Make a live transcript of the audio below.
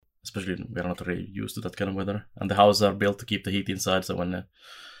especially we're not really used to that kind of weather. And the houses are built to keep the heat inside, so when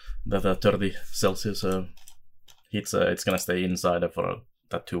the 30 Celsius heats, it's gonna stay inside for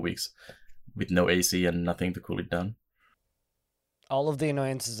that 2 weeks with no AC and nothing to cool it down. All of the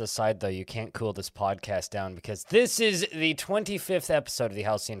annoyances aside, though, you can't cool this podcast down because this is the 25th episode of the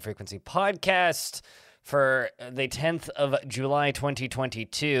Halcyon Frequency podcast for the 10th of July,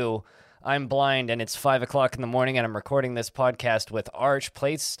 2022. I'm blind, and it's 5 o'clock in the morning, and I'm recording this podcast with Arch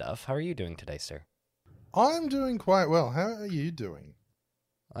Plays Stuff. How are you doing today, sir? I'm doing quite well. How are you doing?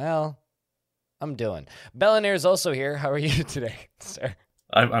 Well, I'm doing. Bellinair's also here. How are you today, sir?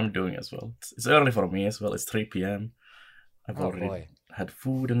 I'm doing as well. It's early for me as well. It's 3 p.m. I've already had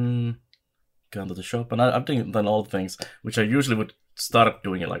food and gone to the shop, and I've done all the things which I usually would start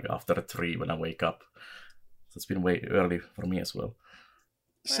doing it like after 3 when I wake up. So it's been way early for me as well.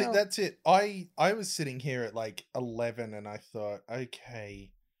 See, that's it. I was sitting here at like 11 and I thought,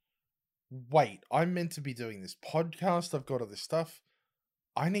 okay, wait, I'm meant to be doing this podcast. I've got all this stuff.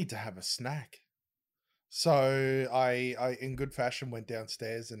 I need to have a snack. So I in good fashion went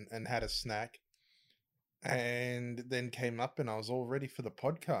downstairs and had a snack. And then came up and I was all ready for the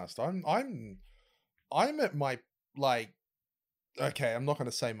podcast. I'm at my, like, okay, I'm not going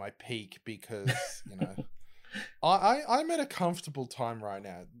to say my peak because, you know, I'm at a comfortable time right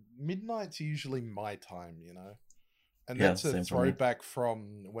now. Midnight's usually my time, you know, and that's a throwback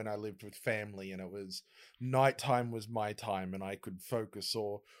from when I lived with family and it was nighttime was my time and I could focus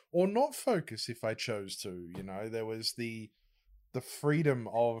or not focus if I chose to, you know, there was the freedom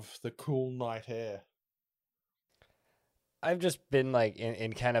of the cool night air. I've just been like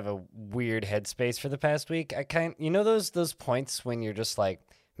in kind of a weird headspace for the past week. You know those points when you're just like,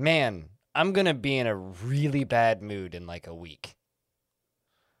 man, I'm gonna be in a really bad mood in like a week.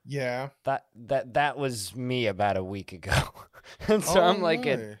 Yeah. That was me about a week ago. And so I'm like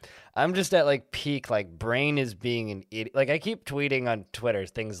I'm just at like peak, like brain is being an idiot. Like I keep tweeting on Twitter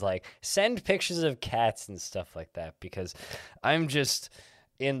things like send pictures of cats and stuff like that because I'm just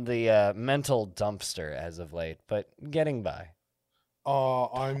in the mental dumpster as of late, but getting by. Oh,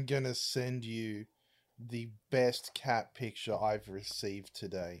 I'm going to send you the best cat picture I've received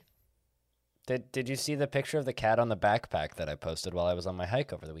today. Did you see the picture of the cat on the backpack that I posted while I was on my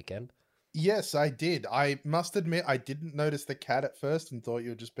hike over the weekend? Yes, I did. I must admit, I didn't notice the cat at first and thought you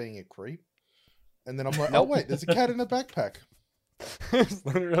were just being a creep. And then I'm like, oh, wait, there's a cat in a backpack. There's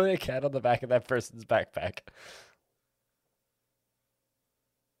literally a cat on the back of that person's backpack.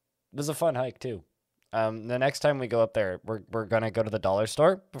 It was a fun hike, too. The next time we go up there, we're going to go to the dollar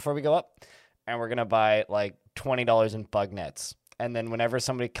store before we go up, and we're going to buy, like, $20 in bug nets. And then whenever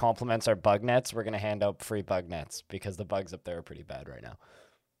somebody compliments our bug nets, we're going to hand out free bug nets because the bugs up there are pretty bad right now.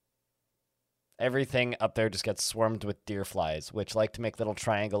 Everything up there just gets swarmed with deer flies, which like to make little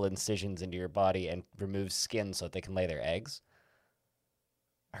triangle incisions into your body and remove skin so that they can lay their eggs.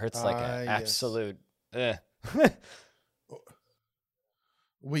 It hurts like an absolute...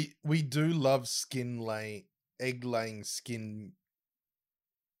 We do love egg laying skin.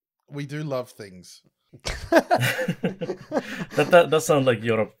 We do love things. that does sound like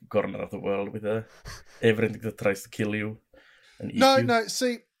your corner of the world with everything that tries to kill you and eat you. No.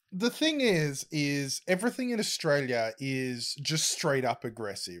 See, the thing is everything in Australia is just straight up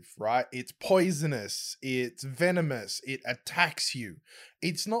aggressive, right? It's poisonous, it's venomous, it attacks you.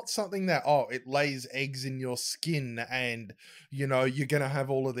 It's not something that, it lays eggs in your skin and, you know, you're going to have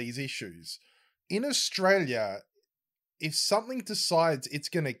all of these issues. In Australia, if something decides it's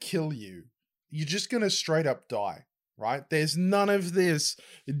going to kill you, you're just going to straight up die, right? There's none of this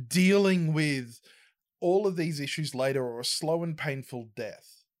dealing with all of these issues later or a slow and painful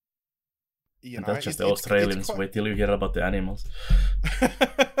death. You know, that's just the Australians. Wait till you hear about the animals.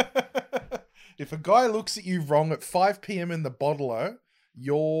 If a guy looks at you wrong at 5 p.m. in the bottle-o,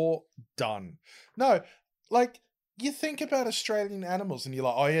 you're done. No, like, you think about Australian animals and you're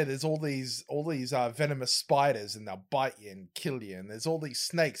like, oh yeah, there's all these venomous spiders and they'll bite you and kill you. And there's all these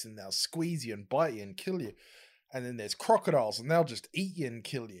snakes and they'll squeeze you and bite you and kill you. And then there's crocodiles and they'll just eat you and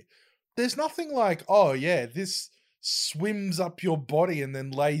kill you. There's nothing like, oh yeah, this swims up your body and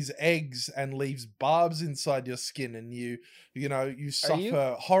then lays eggs and leaves barbs inside your skin and you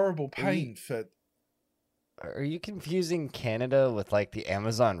suffer horrible pain for... Are you confusing Canada with like the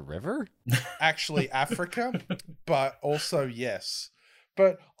Amazon River? Actually Africa, but also yes.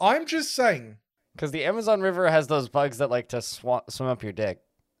 But I'm just saying... Because the Amazon River has those bugs that like to swim up your dick.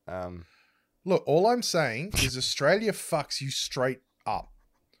 Look, all I'm saying is Australia fucks you straight up.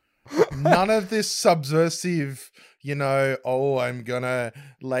 None of this subversive, I'm gonna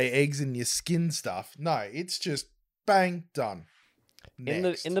lay eggs in your skin stuff. No, it's just bang, done.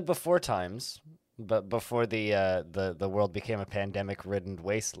 Next. in the before times, but before the world became a pandemic riddled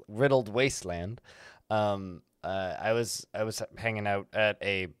wasteland, I was hanging out at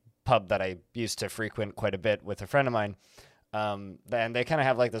a pub that I used to frequent quite a bit with a friend of mine. And they kind of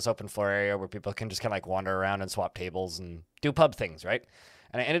have like this open floor area where people can just kind of like wander around and swap tables and do pub things, right?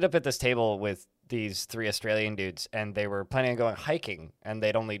 And I ended up at this table with these 3 Australian dudes, and they were planning on going hiking, and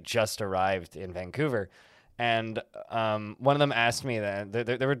they'd only just arrived in Vancouver. And one of them asked me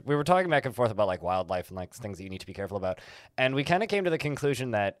that we were talking back and forth about like wildlife and like things that you need to be careful about. And we kind of came to the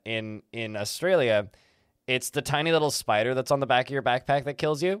conclusion that in Australia, it's the tiny little spider that's on the back of your backpack that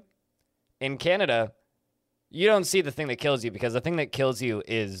kills you. In Canada, you don't see the thing that kills you because the thing that kills you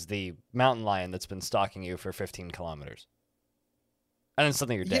is the mountain lion that's been stalking you for 15 kilometers. And then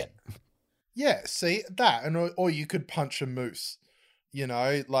suddenly you're dead. Yeah, see that, and or you could punch a moose. You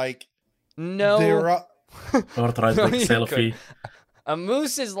know, like no. There are or try to take a selfie. A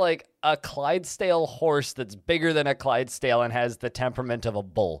moose is like a Clydesdale horse that's bigger than a Clydesdale and has the temperament of a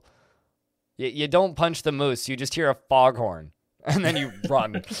bull. You don't punch the moose. You just hear a foghorn, and then you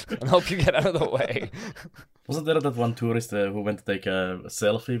run and hope you get out of the way. Wasn't there that one tourist who went to take a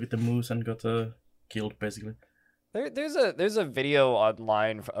selfie with the moose and got killed, basically? There's a video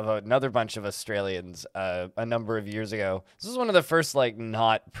online of another bunch of Australians a number of years ago. This was one of the first like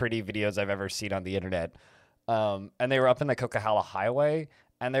not pretty videos I've ever seen on the internet. And they were up in the Coquihalla Highway,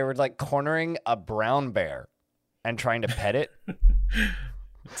 and they were like cornering a brown bear and trying to pet it.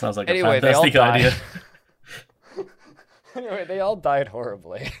 Sounds like a fantastic idea. Anyway, they all died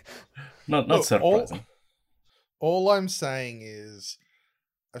horribly. Not surprising. All I'm saying is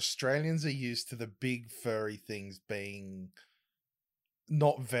Australians are used to the big furry things being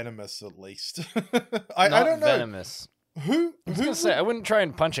not venomous, at least. I don't know. Venomous. Who I was gonna say I wouldn't try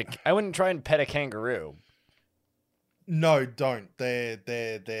and pet a kangaroo. No, don't.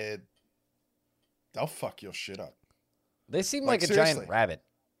 They'll fuck your shit up. They seem like a giant rabbit.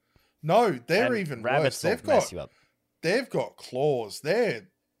 No, they're and even rabbits worse. mess you up. They've got claws. They're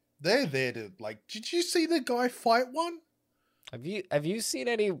there to like. Did you see the guy fight one? Have you seen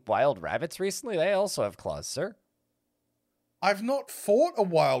any wild rabbits recently? They also have claws, sir. I've not fought a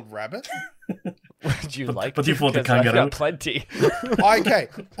wild rabbit. Would you like? But you fought the I've kangaroo. got plenty. Okay,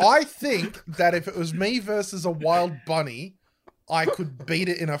 I think that if it was me versus a wild bunny, I could beat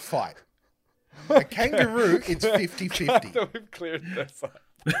it in a fight. A kangaroo, it's 50-50. We've cleared this up.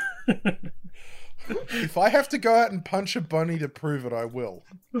 If I have to go out and punch a bunny to prove it, I will.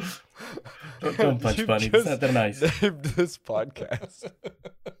 Don't punch bunnies. They're nice. Named this podcast.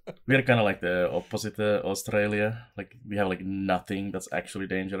 We're kind of like the opposite Australia. Like we have like nothing that's actually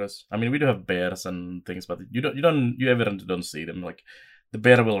dangerous. I mean, we do have bears and things, but you ever don't see them. Like the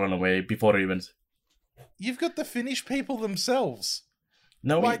bear will run away before even. You've got the Finnish people themselves.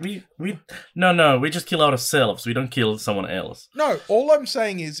 No, like, we just kill ourselves. We don't kill someone else. No, all I'm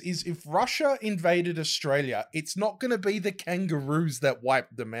saying is if Russia invaded Australia, it's not going to be the kangaroos that wipe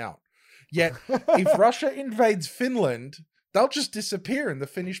them out. Yet, if Russia invades Finland, they'll just disappear, and the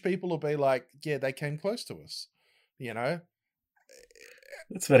Finnish people will be like, yeah, they came close to us. You know?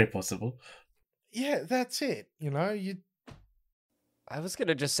 It's very possible. Yeah, that's it. You know, I was going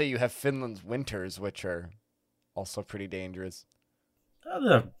to just say you have Finland's winters, which are also pretty dangerous.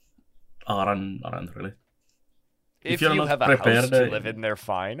 They aren't really. If you have a house to live in, they're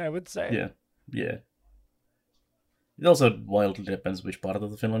fine, I would say. Yeah. It also wildly depends which part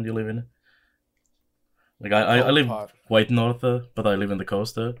of the Finland you live in. Like I live quite north, but I live in the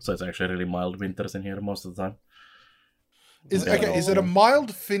coast, so it's actually really mild winters in here most of the time. Is it a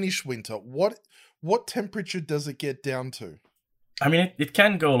mild Finnish winter? What temperature does it get down to? I mean, it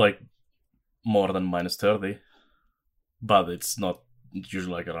can go like more than -30, but it's not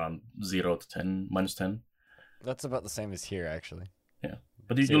usually like around 0 to 10, -10. That's about the same as here, actually. Yeah,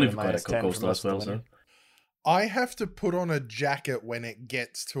 but you live quite a coastal as well, so. I have to put on a jacket when it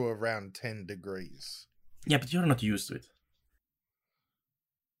gets to around 10 degrees. Yeah, but you're not used to it.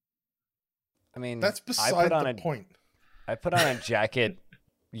 I mean, that's beside the point. I put on a jacket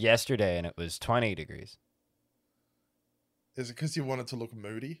yesterday and it was 20 degrees. Is it because you wanted to look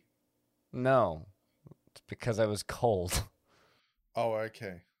moody? No, it's because I was cold. Oh,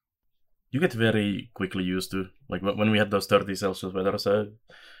 okay. You get very quickly used to, like when we had those 30 Celsius weather, so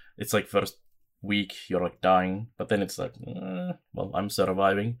it's like first week you're like dying, but then it's like, well, I'm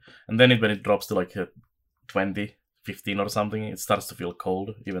surviving. And then when it drops to like 20, 15 or something, it starts to feel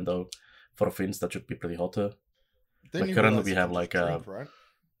cold, even though for Finns that should be pretty hot. Like currently we have like right?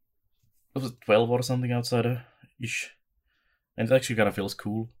 It was 12 or something outside ish, and it actually kind of feels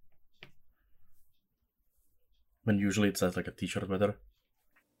cool. When usually it's like a t-shirt weather.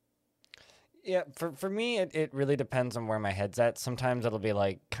 Yeah, for me, it really depends on where my head's at. Sometimes it'll be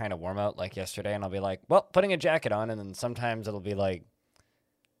like kind of warm out, like yesterday, and I'll be like, well, putting a jacket on. And then sometimes it'll be like,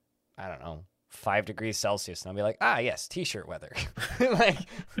 I don't know, 5 degrees Celsius. And I'll be like, yes, t-shirt weather. Like,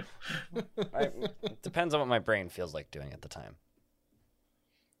 it depends on what my brain feels like doing at the time.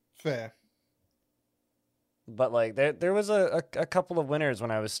 Fair. But like, there was a couple of winters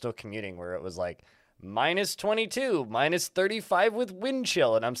when I was still commuting where it was like, -22, -35 with wind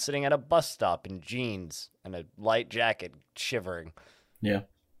chill, and I'm sitting at a bus stop in jeans and a light jacket, shivering. Yeah,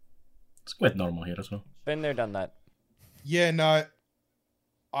 it's quite normal here as well. Been there, done that. Yeah, no,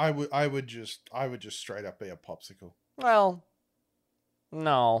 I would just straight up be a popsicle. Well,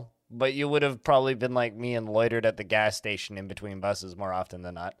 no, but you would have probably been like me and loitered at the gas station in between buses more often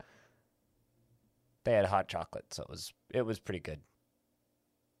than not. They had hot chocolate, so it was pretty good.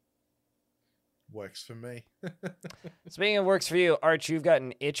 Works for me. Speaking of works for you, Arch, you've got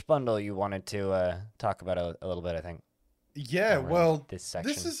an itch bundle you wanted to talk about a little bit, I think. Yeah, well, this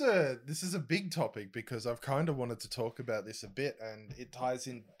section. This is a big topic because I've kind of wanted to talk about this a bit, and it ties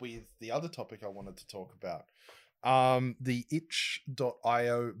in with the other topic I wanted to talk about. The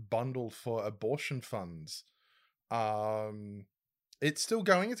itch.io bundle for abortion funds. It's still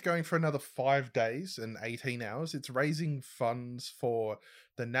going. It's going for another 5 days and 18 hours. It's raising funds for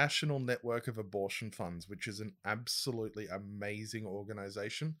the National Network of Abortion Funds, which is an absolutely amazing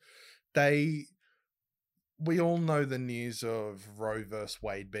organization. We all know the news of Roe versus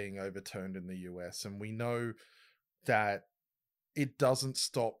Wade being overturned in the US, and we know that it doesn't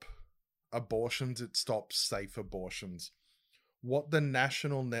stop abortions, it stops safe abortions. What the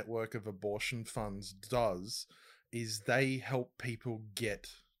National Network of Abortion Funds does is they help people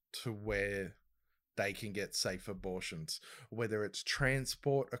get to where they can get safe abortions, whether it's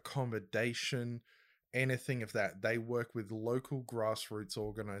transport, accommodation, anything of that. They work with local grassroots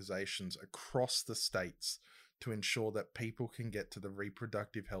organizations across the states to ensure that people can get to the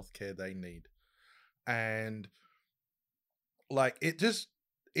reproductive health care they need. And like, it's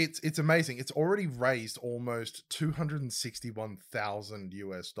amazing. It's already raised almost $261,000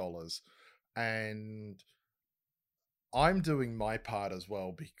 US, and I'm doing my part as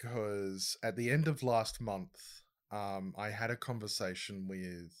well because at the end of last month, I had a conversation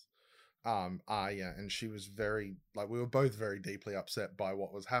with Aya, and she was we were both very deeply upset by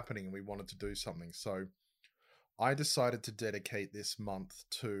what was happening, and we wanted to do something. So I decided to dedicate this month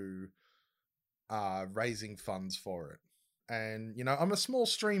to raising funds for it. And I'm a small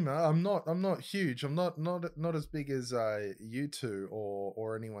streamer. I'm not huge. I'm not as big as you two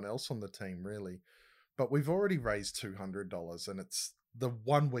or anyone else on the team, really. But we've already raised $200, and it's the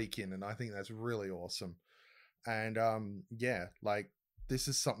 1 week in, and I think that's really awesome. And this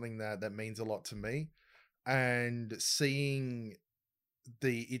is something that means a lot to me. And seeing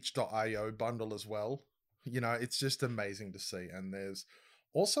the itch.io bundle as well, it's just amazing to see. And there's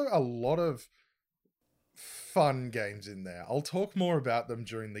also a lot of fun games in there. I'll talk more about them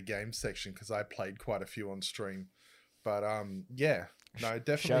during the game section because I played quite a few on stream. But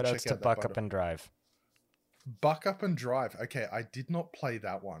definitely shout outs to Buck Up and Drive. Buck Up and Drive. Okay, I did not play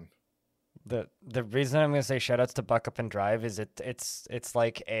that one. The reason I'm going to say shout outs to Buck Up and Drive is it's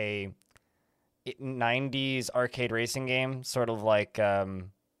like a 90s arcade racing game, sort of like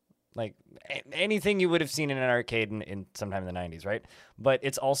anything you would have seen in an arcade in sometime in the 90s, right? But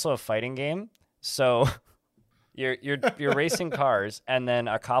it's also a fighting game. So you're racing cars, and then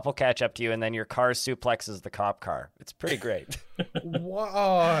a cop will catch up to you, and then your car suplexes the cop car. It's pretty great.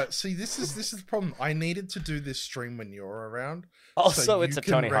 See, this is the problem. I needed to do this stream when you're around. Also, so it's a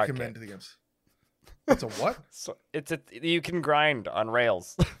Tony Hawk game. The games. It's a what? So you can grind on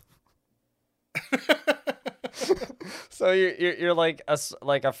rails. So you're like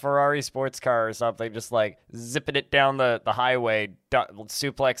a Ferrari sports car or something, just like zipping it down the highway,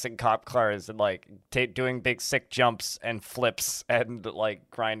 suplexing cop cars, and like doing big sick jumps and flips and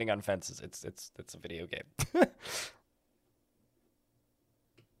like grinding on fences. It's a video game.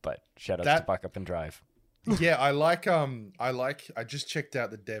 But shout out to Buck Up and Drive. Yeah, I just checked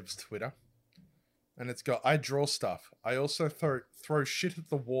out the dev's Twitter, and it's got I draw stuff. I also throw shit at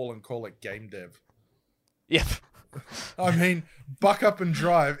the wall and call it game dev. Yep. I mean, Buck Up and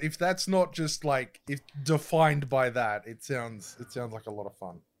Drive. If that's not just if defined by that, it sounds like a lot of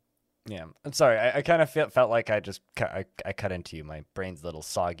fun. Yeah, I'm sorry. I kind of felt like I cut into you. My brain's a little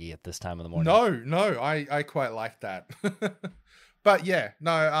soggy at this time of the morning. No, I quite like that. But yeah,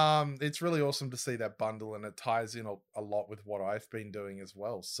 no, it's really awesome to see that bundle, and it ties in a lot with what I've been doing as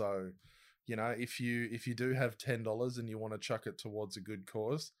well. So, if you do have $10 and you want to chuck it towards a good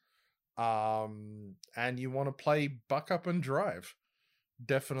cause, and you want to play Buck Up and Drive,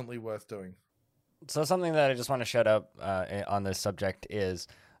 definitely worth doing. So something that I just want to shout out on this subject is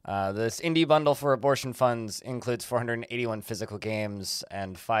this indie bundle for abortion funds includes 481 physical games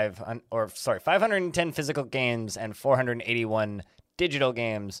and 510 physical games and 481 digital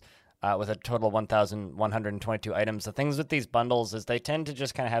games with a total of 1,122 items. The things with these bundles is they tend to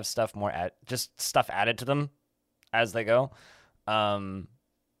just kind of have stuff stuff added to them as they go. But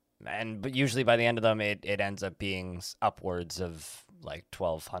usually by the end of them, it ends up being upwards of like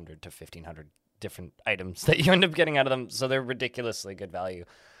 1,200 to 1,500 different items that you end up getting out of them. So they're ridiculously good value.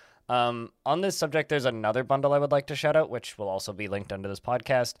 On this subject, there's another bundle I would like to shout out, which will also be linked under this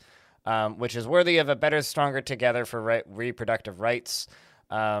podcast, which is worthy of a Better, Stronger Together for Reproductive Rights,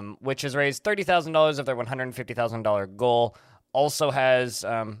 which has raised $30,000 of their $150,000 goal. Also has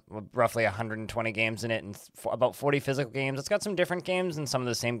roughly 120 games in it and about 40 physical games. It's got some different games and some of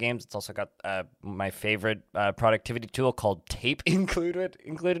the same games. It's also got my favorite productivity tool called Tape included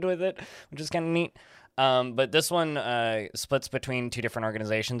with it, which is kind of neat. But this one splits between two different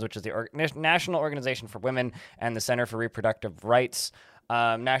organizations, which is the National Organization for Women and the Center for Reproductive Rights.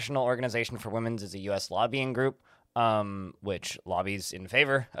 National Organization for Women's is a U.S. lobbying group, which lobbies in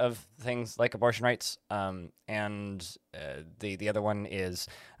favor of things like abortion rights. And the other one is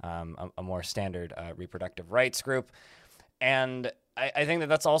a more standard reproductive rights group. And I think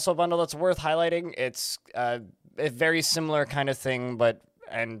that's also a bundle that's worth highlighting. It's a very similar kind of thing,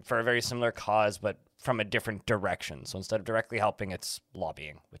 and for a very similar cause, but from a different direction. So instead of directly helping, it's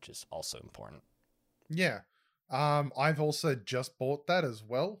lobbying, which is also important. Yeah. I've also just bought that as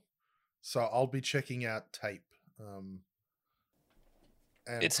well. So I'll be checking out Tape.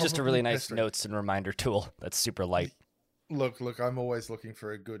 It's just a really nice notes and reminder tool that's super light. Look, I'm always looking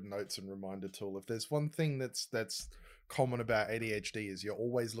for a good notes and reminder tool. If there's one thing that's common about ADHD is you're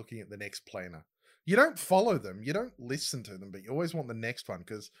always looking at the next planner. You don't follow them, you don't listen to them, but you always want the next one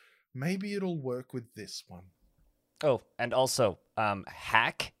because maybe it'll work with this one. Oh, and also,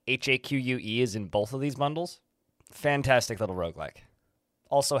 Hack, H-A-Q-U-E, is in both of these bundles. Fantastic little roguelike.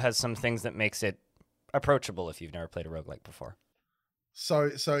 Also has some things that makes it approachable if you've never played a roguelike before. So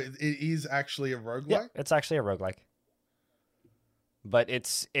it is actually a roguelike? Yeah, it's actually a roguelike. But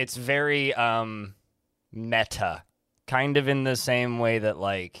it's very meta. Kind of in the same way that,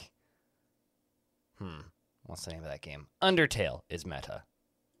 like... what's the name of that game? Undertale is meta.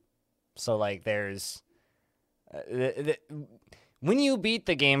 So, like, there's... when you beat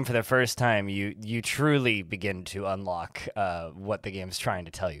the game for the first time, you truly begin to unlock what the game's trying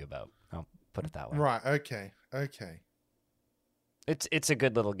to tell you about. I'll put it that way. Right, okay. It's a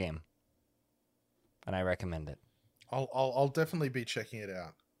good little game. And I recommend it. I'll definitely be checking it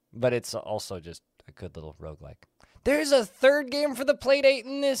out. But it's also just a good little roguelike. There's a third game for the Playdate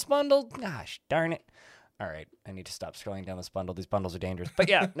in this bundle? Gosh, darn it. All right, I need to stop scrolling down this bundle. These bundles are dangerous. But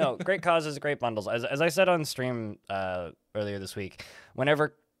yeah, no, great causes, great bundles. As I said on stream earlier this week,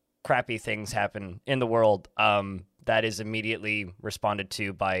 whenever crappy things happen in the world, that is immediately responded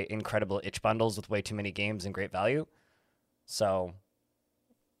to by incredible itch bundles with way too many games and great value. So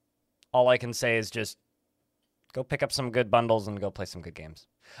all I can say is just go pick up some good bundles and go play some good games.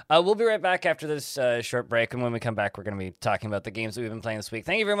 We'll be right back after this short break, and when we come back, we're going to be talking about the games that we've been playing this week.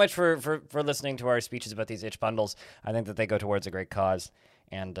 Thank you very much for listening to our speeches about these itch bundles. I think that they go towards a great cause,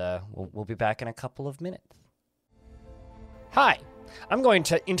 and we'll be back in a couple of minutes. Hi. I'm going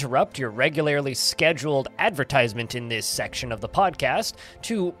to interrupt your regularly scheduled advertisement in this section of the podcast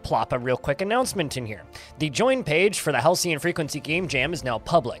to plop a real quick announcement in here. The join page for the Halcyon Frequency Game Jam is now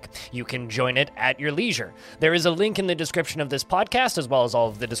public. You can join it at your leisure. There is a link in the description of this podcast, as well as all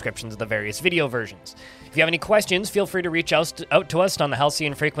of the descriptions of the various video versions. If you have any questions, feel free to reach out to us on the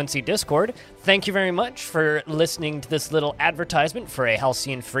Halcyon Frequency Discord. Thank you very much for listening to this little advertisement for a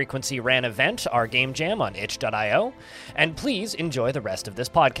Halcyon Frequency RAN event, our game jam on itch.io, and please enjoy the rest of this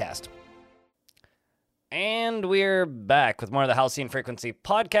podcast. And we're back with more of the Halcyon Frequency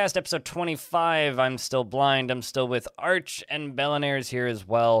podcast, episode 25. I'm still blind. I'm still with Arch, and Bellinair's here as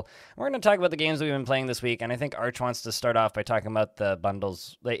well. We're going to talk about the games we've been playing this week, and I think Arch wants to start off by talking about the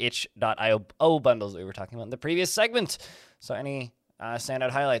bundles, the itch.io bundles that we were talking about in the previous segment. So any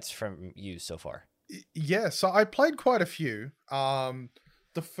standout highlights from you so far? Yeah, so I played quite a few.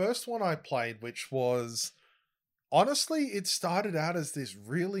 The first one I played, which was... honestly, it started out as this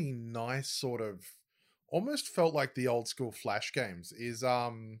really nice sort of... almost felt like the old school Flash games, is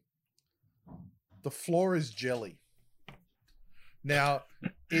The Floor is Jelly. Now,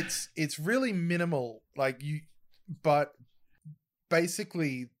 it's really minimal, but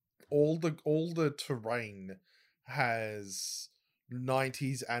basically all the terrain has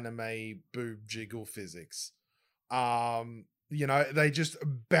 90s anime boob jiggle physics. You know, they just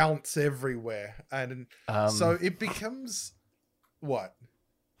bounce everywhere, and so it becomes what?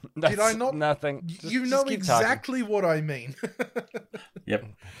 Did I not? Nothing. You know exactly what I mean. Yep.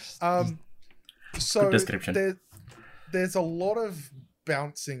 So good description. There's a lot of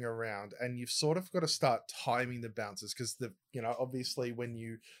bouncing around, and you've sort of got to start timing the bounces because obviously when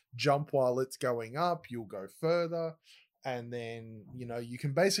you jump while it's going up, you'll go further. And then, you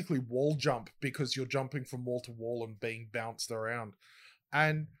can basically wall jump because you're jumping from wall to wall and being bounced around.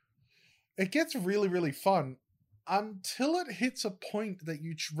 And it gets really, really fun until it hits a point that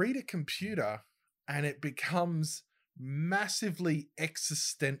you read a computer and it becomes massively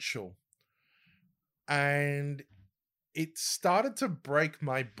existential. And it started to break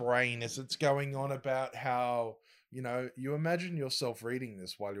my brain as it's going on about how, you imagine yourself reading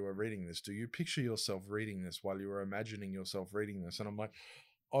this while you were reading this. Do you picture yourself reading this while you were imagining yourself reading this? And I'm like,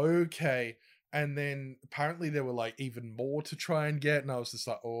 okay. And then apparently there were like even more to try and get. And I was just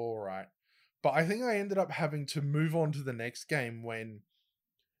like, all right. But I think I ended up having to move on to the next game when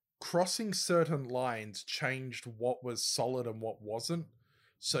crossing certain lines changed what was solid and what wasn't.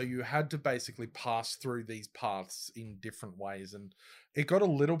 So you had to basically pass through these paths in different ways. And it got a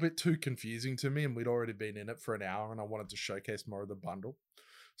little bit too confusing to me. And we'd already been in it for an hour and I wanted to showcase more of the bundle.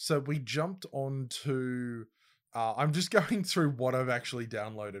 So we jumped on to... I'm just going through what I've actually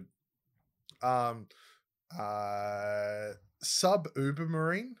downloaded. Sub Uber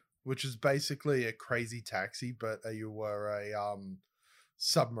Marine, which is basically a crazy taxi, but you were a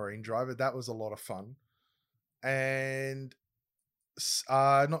submarine driver. That was a lot of fun. And...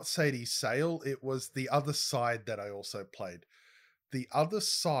 not Sadie Sail, it was The Other Side that I also played. The Other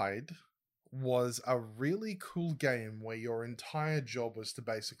Side was a really cool game where your entire job was to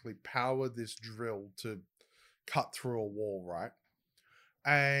basically power this drill to cut through a wall, right?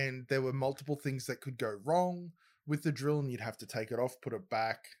 And there were multiple things that could go wrong with the drill, and you'd have to take it off, put it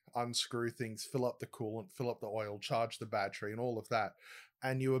back, unscrew things, fill up the coolant, fill up the oil, charge the battery, and all of that.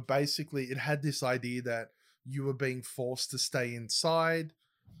 And you were basically, it had this idea that you were being forced to stay inside,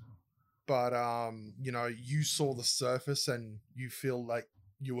 but you saw the surface and you feel like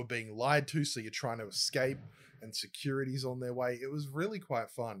you were being lied to, so you're trying to escape, and security's on their way. It was really quite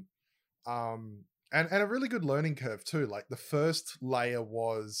fun, and a really good learning curve too. Like the first layer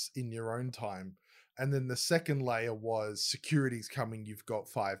was in your own time, and then the second layer was security's coming, you've got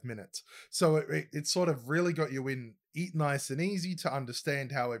 5 minutes. So it sort of really got you in nice and easy to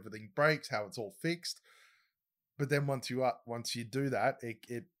understand how everything breaks, how it's all fixed. But then once you do that,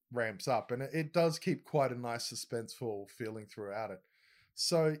 it ramps up, and it does keep quite a nice suspenseful feeling throughout it.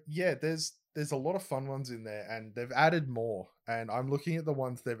 So yeah, there's a lot of fun ones in there, and they've added more. And I'm looking at the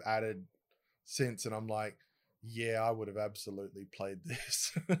ones they've added since, and I'm like, yeah, I would have absolutely played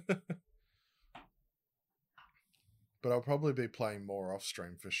this. But I'll probably be playing more off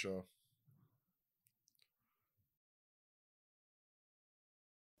stream for sure.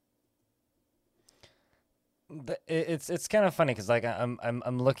 It's kind of funny because like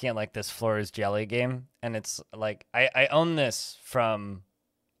I'm looking at like this Flora's Jelly game, and it's like I own this from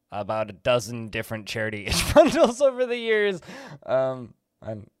about a dozen different charity itch bundles over the years. I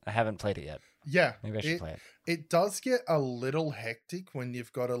haven't played it yet. Yeah, maybe I should play it. It does get a little hectic when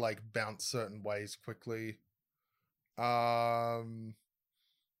you've got to like bounce certain ways quickly. Yeah,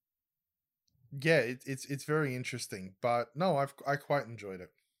 it's very interesting, but no, I quite enjoyed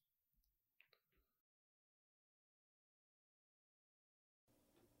it.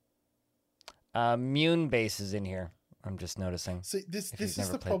 Mune base is in here. I'm just noticing. See, this is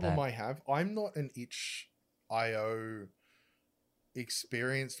the problem I have. I'm not an itch.io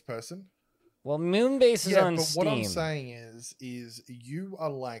experienced person. Well, Moonbase is on but Steam. What I'm saying is you are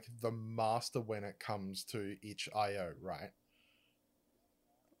like the master when it comes to itch.io, right?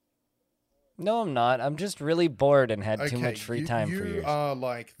 No, I'm not. I'm just really bored and had too much free time for years. You are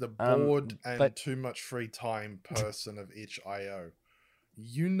like the bored and too much free time person of itch.io.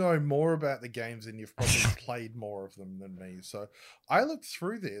 You know more about the games and you've probably played more of them than me. So I looked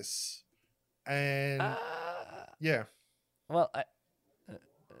through this and yeah. Well, I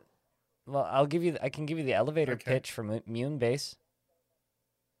can give you the elevator pitch for Mune Base.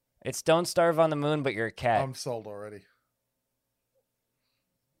 It's don't starve on the moon, but you're a cat. I'm sold already.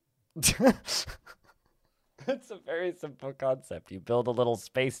 It's a very simple concept. You build a little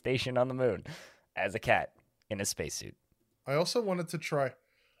space station on the moon as a cat in a spacesuit. I also wanted to try.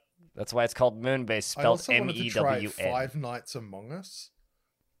 That's why it's called Moonbase, spelled M-E-W-N. I also wanted to try Five Nights Among Us.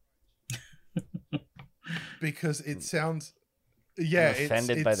 Because it sounds... Yeah, I'm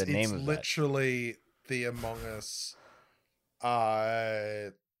offended by the name of it's literally the Among Us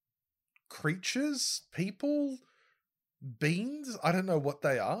creatures, people beans. I don't know what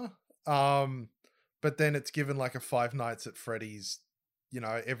they are. But then it's given like a Five Nights at Freddy's,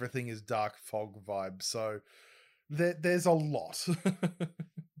 everything is dark fog vibe. So there's a lot.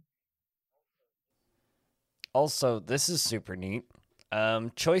 Also, this is super neat.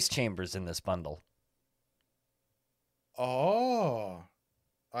 Choice chambers in this bundle. Oh,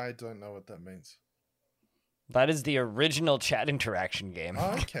 I don't know what that means. That is the original chat interaction game.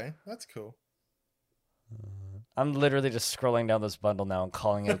 Oh, okay, that's cool. I'm literally just scrolling down this bundle now and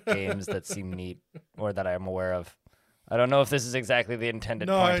calling out games that seem neat or that I'm aware of. I don't know if this is exactly the intended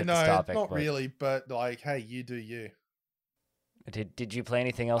point of this topic. No, not really, but like, hey, you do you. Did you play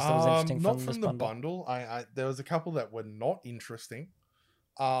anything else that was interesting from this the bundle? I there was a couple that were not interesting.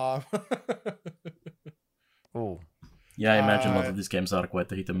 Ooh. Yeah, I imagine a lot of these games are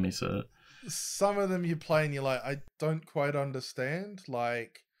quite a hit and miss. Some of them you play and you're like, I don't quite understand.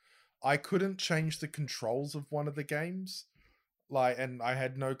 Like, I couldn't change the controls of one of the games. And I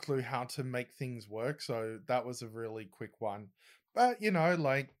had no clue how to make things work, so that was a really quick one. But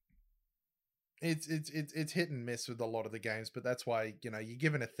it's hit and miss with a lot of the games. But that's why you're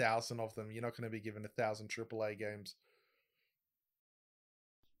given 1,000 of them. You're not going to be given 1,000 AAA games.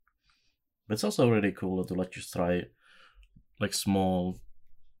 But it's also really cool to just try like small,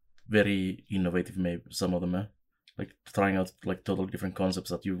 very innovative, maybe some of them, like trying out like totally different concepts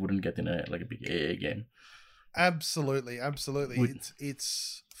that you wouldn't get in a big AA game. Absolutely.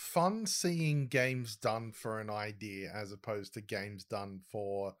 It's fun seeing games done for an idea as opposed to games done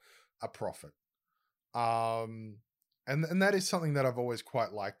for a profit. And that is something that I've always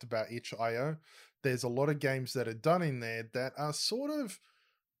quite liked about itch.io. There's a lot of games that are done in there that are sort of,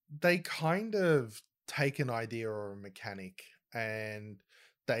 they kind of take an idea or a mechanic and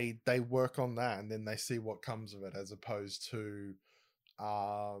they work on that and then they see what comes of it, as opposed to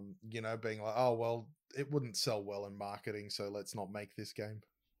being like, oh well, it wouldn't sell well in marketing, so let's not make this game.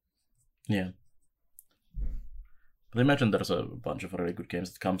 Yeah. But I imagine there's a bunch of really good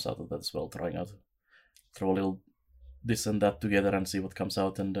games that comes out of that as well, trying out, throw a little this and that together and see what comes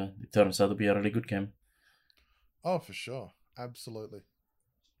out, and it turns out to be a really good game. Oh, for sure. Absolutely.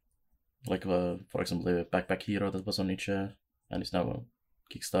 Like, for example, the Backpack Hero that was on itch, and is now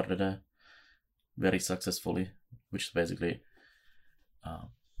kickstarted very successfully, which is basically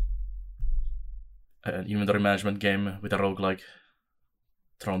an inventory management game with a roguelike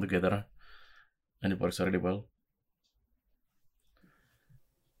thrown together, and it works really well.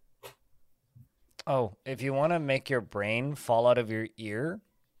 Oh, if you want to make your brain fall out of your ear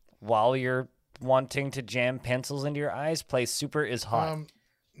while you're wanting to jam pencils into your eyes, play Super is Hot.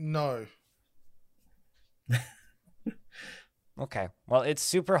 No. Okay. Well, it's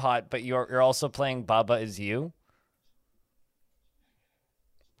super hot, but you're also playing Baba Is You.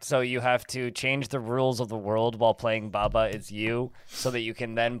 So you have to change the rules of the world while playing Baba Is You so that you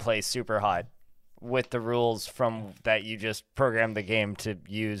can then play Super Hot with the rules from that you just programmed the game to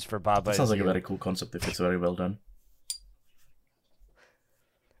use for Baba Is You. Sounds like a very cool concept if it's very well done.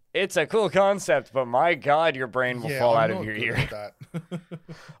 It's a cool concept, but my God, your brain will fall out of your ear.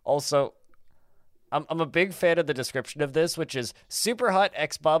 Also, I'm a big fan of the description of this, which is Super Hot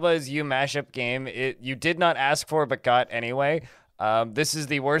X Baba Is You mashup game. You did not ask for, but got anyway. This is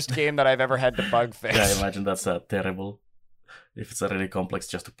the worst game that I've ever had to bug fix. Yeah, I imagine that's terrible. If it's really complex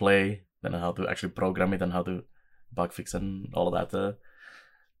just to play, then how to actually program it and how to bug fix and all of that.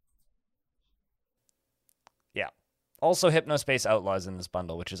 Yeah. Also, Hypnospace Outlaws in this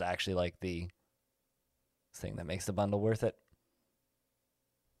bundle, which is actually like the thing that makes the bundle worth it.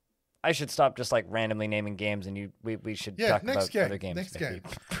 I should stop just like randomly naming games, and we should talk about other games. Next game.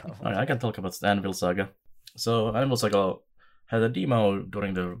 I can talk about Anvil Saga. So Anvil Saga had a demo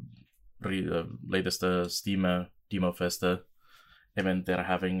during the latest Steam Demo Fest event they're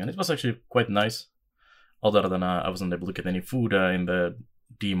having, and it was actually quite nice. Other than I wasn't able to get any food in the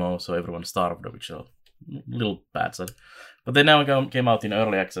demo, so everyone starved, which is a little bad sad. But they now came out in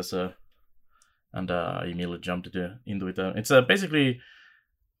early access, and I immediately jumped into it. It's basically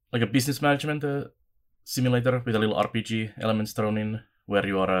like a business management simulator with a little RPG elements thrown in, where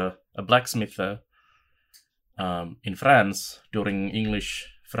you are a blacksmith in France during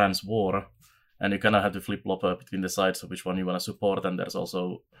English-France war, and you kind of have to flip-flop between the sides of which one you want to support, and there's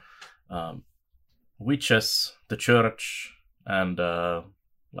also witches, the church, and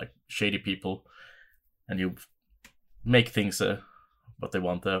like shady people, and you make things what they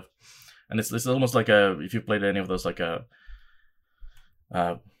want. And it's almost like if you played any of those like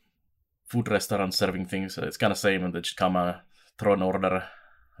food restaurant serving things, it's kind of same, and they just come throw an order,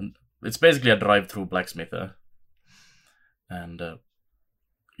 and it's basically a drive-through blacksmith, and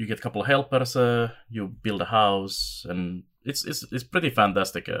you get a couple of helpers. You build a house, and it's pretty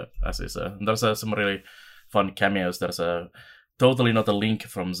fantastic as is. There's some really fun cameos. There's totally not a Link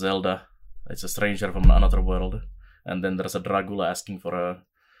from Zelda. It's a stranger from another world. And then there's a Dragula asking for a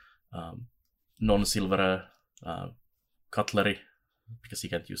non-silver cutlery because he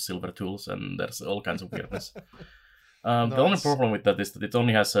can't use silver tools, and there's all kinds of weirdness. Nice. The only problem with that is that it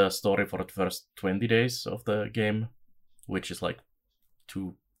only has a story for the first 20 days of the game, which is like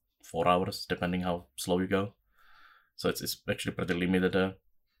 2-4 hours, depending how slow you go. So it's actually pretty limited.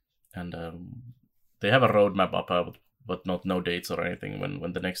 And they have a roadmap up, but no dates or anything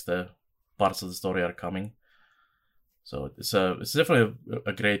when the next parts of the story are coming. So it's definitely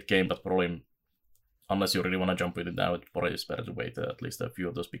a great game, but probably unless you really want to jump with it now, it probably is better to wait at least a few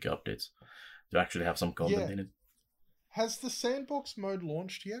of those big updates to actually have some content in it. Has the sandbox mode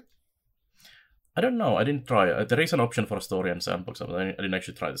launched yet? I don't know. I didn't try. There is an option for story and sandbox, but I didn't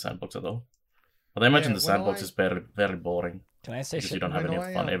actually try the sandbox at all. But I imagine the sandbox is very, very boring. Can I say because you don't have any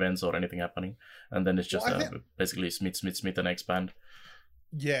fun events or anything happening, and then it's just basically smith and expand.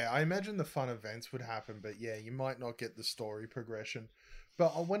 Yeah, I imagine the fun events would happen, but yeah, you might not get the story progression.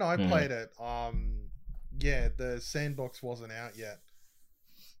 But when I played it, the sandbox wasn't out yet.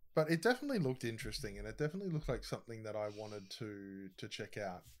 But it definitely looked interesting, and it definitely looked like something that I wanted to check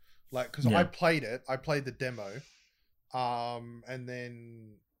out. Like, because I played the demo, and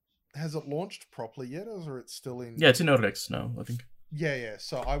then has it launched properly yet, or is it still in? Yeah, it's in early access now, I think. Yeah.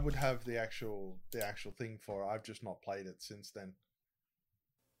 So I would have the actual thing for it. I've just not played it since then.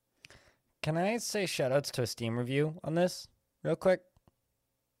 Can I say shoutouts to a Steam review on this real quick?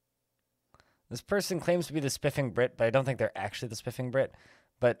 This person claims to be the Spiffing Brit, but I don't think they're actually the Spiffing Brit.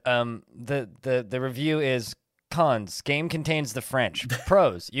 But the review is cons. Game contains the French.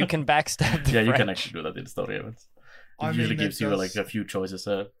 Pros. You can backstab the French. You can actually do that in story events. It usually gives you like a few choices.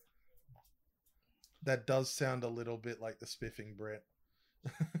 That does sound a little bit like the Spiffing Brit.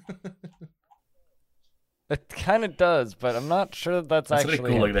 It kind of does, but I'm not sure that's actually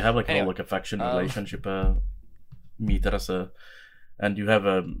really cool. Like they have like a faction relationship meters, and you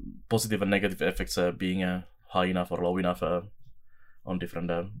have positive and negative effects being high enough or low enough on different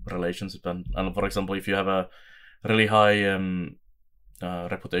relationships. And for example, if you have a really high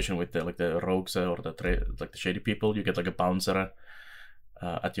reputation with the rogues or the shady people, you get like a bouncer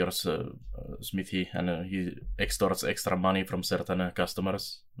at your smithy, and he extorts extra money from certain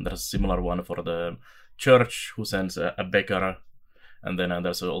customers. And there's a similar one for the church who sends a beggar, and then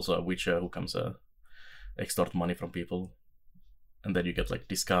there's also a witcher who comes extort money from people, and then you get like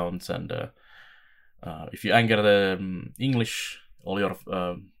discounts. And if you anger the English, all your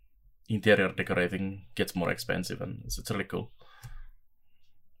interior decorating gets more expensive, and it's really cool.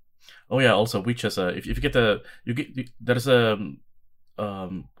 Oh yeah, also witches. If you get there's a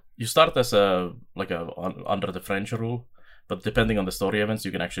you start as under the French rule. But depending on the story events,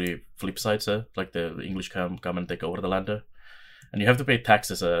 you can actually flip sides. Like the English come and take over the land. And you have to pay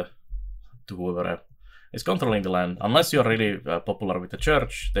taxes to whoever is controlling the land. Unless you're really popular with the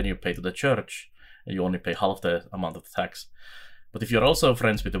church, then you pay to the church. And you only pay half the amount of the tax. But if you're also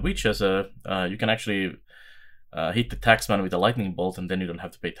friends with the witches, you can actually hit the taxman with a lightning bolt, and then you don't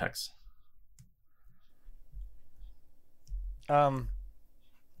have to pay tax.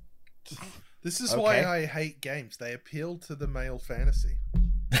 This is why I hate games. They appeal to the male fantasy.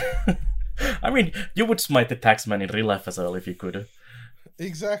 I mean, you would smite the taxman in real life as well if you could.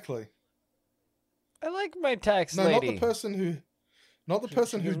 Exactly. I like my tax lady. Not the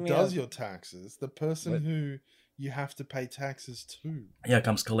person who does your taxes. The person who you have to pay taxes to. Yeah,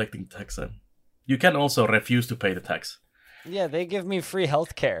 comes collecting tax. You can also refuse to pay the tax. Yeah, they give me free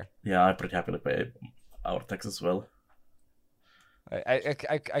healthcare. Yeah, I'm pretty happy to pay our tax as well.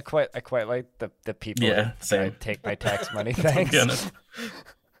 I quite like the people that take my tax money. Thanks.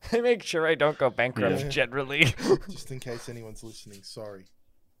 I make sure I don't go bankrupt generally. Just in case anyone's listening, sorry.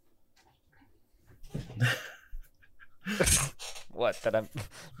 What that I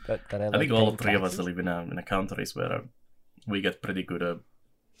like think all three of us live in a countries where we get pretty good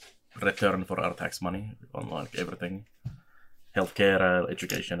return for our tax money on like everything, healthcare,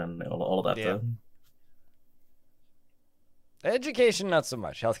 education, and all of that. Yeah. Education, not so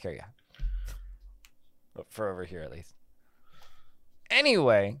much. Healthcare, yeah. But for over here, at least.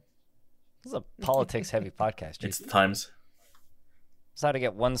 Anyway, this is a politics-heavy podcast. It's the Times. It's how to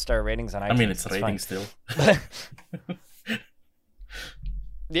get 1-star ratings on iTunes. I mean, it's rating still.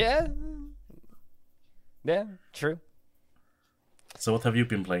 Yeah. Yeah, true. So what have you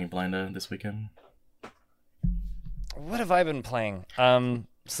been playing, Blinder, this weekend? What have I been playing?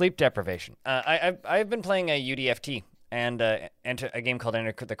 Sleep deprivation. I've been playing a UDFT. and enter a game called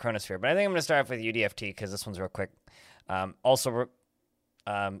Enter the Chronosphere. But I think I'm going to start off with UDFT because this one's real quick.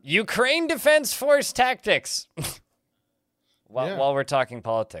 Ukraine Defense Force Tactics. While we're talking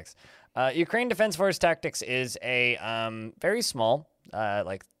politics, Ukraine Defense Force Tactics is a very small,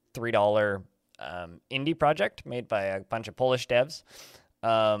 like $3 indie project made by a bunch of Polish devs,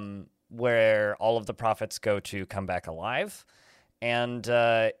 where all of the profits go to Come Back Alive, and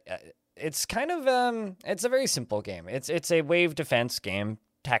it's kind of it's a very simple game. It's a wave defense game,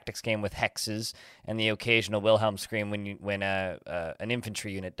 tactics game with hexes and the occasional Wilhelm scream when an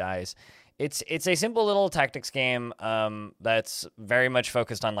infantry unit dies. It's a simple little tactics game that's very much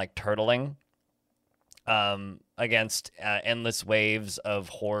focused on like turtling against endless waves of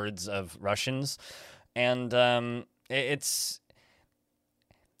hordes of Russians, and it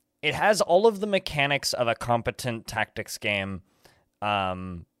has all of the mechanics of a competent tactics game,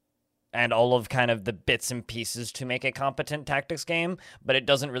 and all of kind of the bits and pieces to make a competent tactics game, but it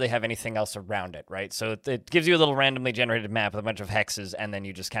doesn't really have anything else around it, right? So it gives you a little randomly generated map with a bunch of hexes, and then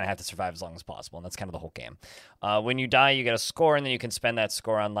you just kind of have to survive as long as possible, and that's kind of the whole game. When you die, you get a score, and then you can spend that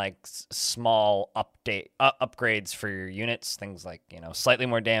score on like small upgrades for your units, things like, you know, slightly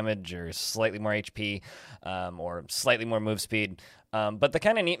more damage or slightly more HP, or slightly more move speed. But the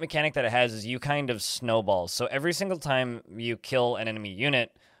kind of neat mechanic that it has is you kind of snowball. So every single time you kill an enemy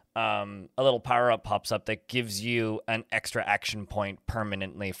unit, a little power-up pops up that gives you an extra action point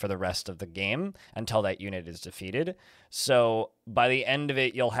permanently for the rest of the game until that unit is defeated. So by the end of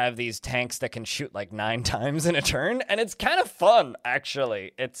it, you'll have these tanks that can shoot like 9 times in a turn, and it's kind of fun,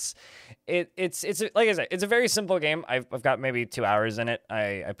 actually. It's like I said, it's a very simple game. I've got maybe 2 hours in it.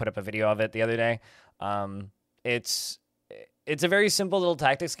 I put up a video of it the other day. It's a very simple little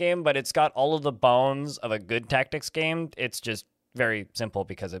tactics game, but it's got all of the bones of a good tactics game. It's just very simple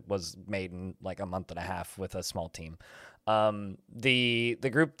because it was made in like a month and a half with a small team. The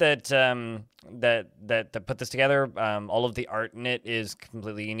group that put this together, all of the art in it is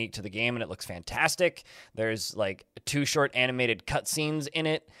completely unique to the game, and it looks fantastic. There's like 2 short animated cutscenes in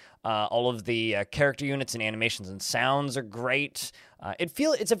it. All of the character units and animations and sounds are great.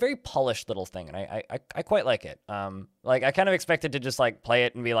 It's a very polished little thing, and I quite like it. Like I kind of expected to just like play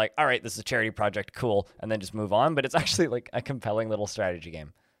it and be like, all right, this is a charity project, cool, and then just move on. But it's actually like a compelling little strategy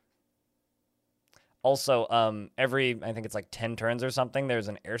game. Also, I think it's like 10 turns or something, there's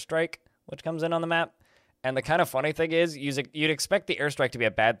an airstrike which comes in on the map. And the kind of funny thing is, you'd expect the airstrike to be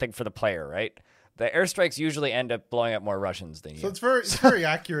a bad thing for the player, right? The airstrikes usually end up blowing up more Russians than you. So it's very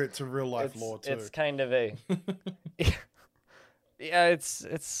accurate to real life lore too. It's kind of a yeah,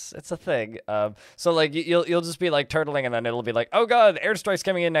 it's a thing. So like you'll just be like turtling, and then it'll be like, oh god, the airstrike's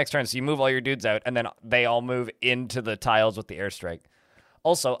coming in next turn. So you move all your dudes out, and then they all move into the tiles with the airstrike.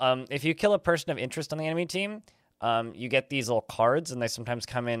 Also, if you kill a person of interest on the enemy team, you get these little cards, and they sometimes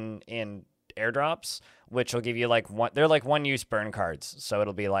come in airdrops, which will give you like they're like one-use burn cards. So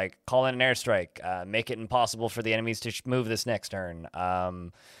it'll be like, call in an airstrike, make it impossible for the enemies to move this next turn,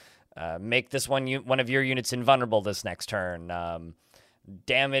 make this one of your units invulnerable this next turn,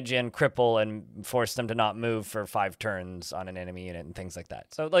 damage and cripple and force them to not move for 5 turns on an enemy unit, and things like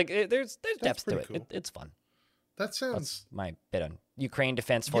that. So like there's depth to it. Cool. It's fun. That's my bit on Ukraine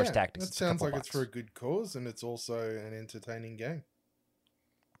Defense Force Tactics. That sounds like it's for a good cause, and it's also an entertaining game.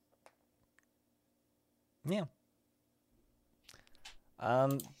 Yeah.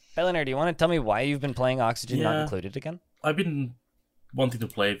 Belliner, do you want to tell me why you've been playing Oxygen Not Included again? I've been wanting to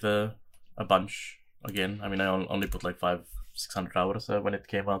play a bunch again. I mean, I only put like 500-600 hours when it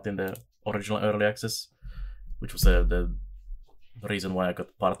came out in the original early access, which was the reason why I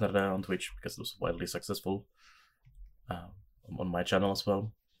got partnered on Twitch, because it was wildly successful on my channel as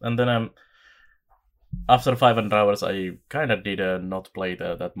well. And then after 500 hours, I kind of did not play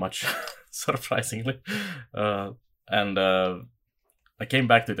that much, surprisingly. And I came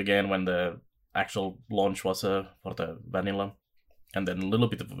back to it again when the actual launch was for the vanilla, and then a little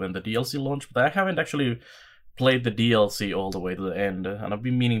bit when the DLC launched. But I haven't actually played the DLC all the way to the end, and I've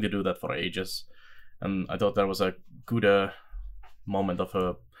been meaning to do that for ages. And I thought there was a good moment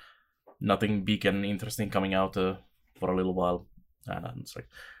of nothing big and interesting coming out for a little while. And it's like,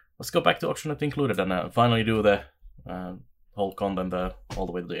 let's go back to Oxygen Not Included and finally do the whole content all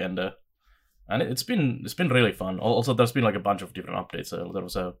the way to the end. And it's been really fun. Also, there's been like a bunch of different updates. There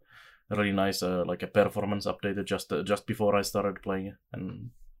was a really nice like a performance update just before I started playing,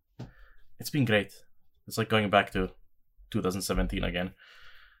 and it's been great. It's like going back to 2017 again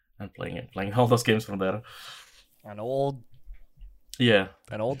and playing all those games from there. An old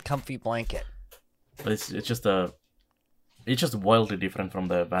comfy blanket. But it's just wildly different from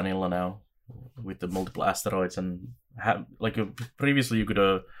the vanilla now, with the multiple asteroids and previously you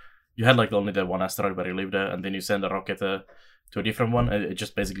could you had like only the one asteroid where you lived, and then you send a rocket to a different one, and it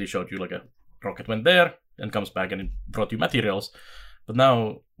just basically showed you like a rocket went there and comes back, and it brought you materials. But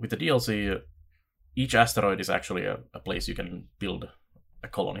now with the DLC, each asteroid is actually a place you can build a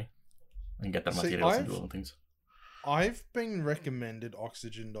colony and get their materials and do all the things. I've been recommended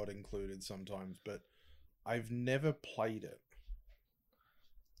Oxygen Not Included sometimes, but I've never played it.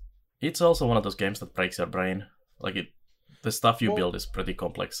 It's also one of those games that breaks your brain. Like the stuff you build is pretty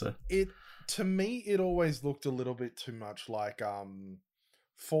complex. To me, it always looked a little bit too much like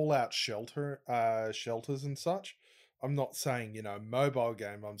Fallout shelters and such. I'm not saying, mobile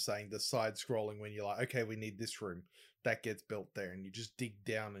game. I'm saying the side scrolling when you're like, okay, we need this room. That gets built there, and you just dig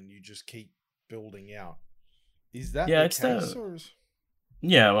down and you just keep building out. Is that the case?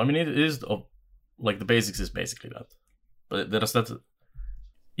 Yeah, I mean, it is, like, the basics is basically that. But there's that...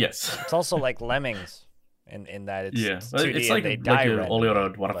 Yes. It's also like Lemmings in that it's 2D it's like all your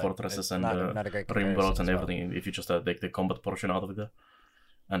Dwarf Fortresses and Rim Worlds and everything, if you just take the combat portion out of it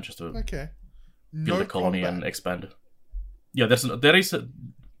and just build a colony and expand. Yeah, there is...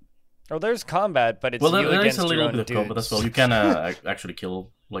 there's combat, but it's there is a little bit of combat as well. You can actually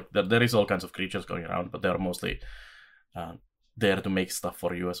kill... Like, there is all kinds of creatures going around, but they're mostly there to make stuff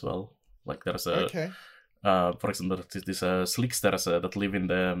for you as well. Like, there's a... for example, these slicksters that live in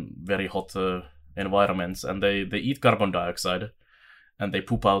the very hot environments, and they eat carbon dioxide, and they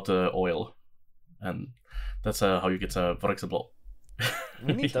poop out oil. And that's how you get, for example...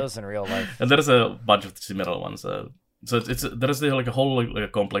 We need those in real life. And there's a bunch of similar ones. So there's like a whole like a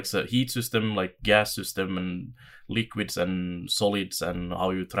complex heat system, like gas system and liquids and solids, and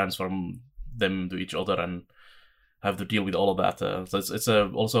how you transform them to each other and have to deal with all of that. So it's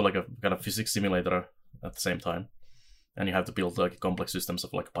also like a kind of physics simulator at the same time, and you have to build like complex systems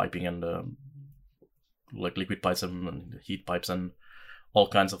of like piping and like liquid pipes and heat pipes and all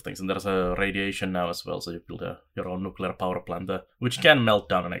kinds of things. And there's a radiation now as well, so you build your own nuclear power plant which can melt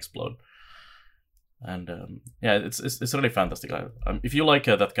down and explode. And it's really fantastic. If you like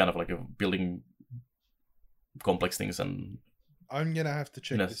that kind of like building complex things, and I'm gonna have to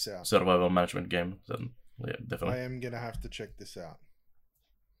check this out. Survival management game, then yeah, definitely. I am gonna have to check this out.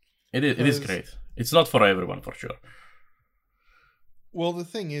 It is great. It's not for everyone, for sure. Well, the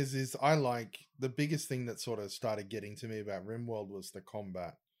thing is I like the biggest thing that sort of started getting to me about RimWorld was the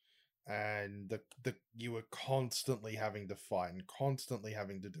combat, and the you were constantly having to fight and constantly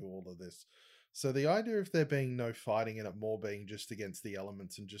having to do all of this. So the idea of there being no fighting and it more being just against the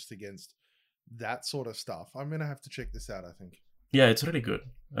elements and just against that sort of stuff, I'm going to have to check this out, I think. Yeah, it's really good.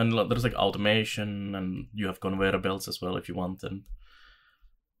 And there's like automation, and you have conveyor belts as well if you want. And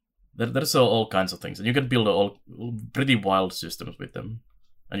there's all kinds of things. And you can build all pretty wild systems with them.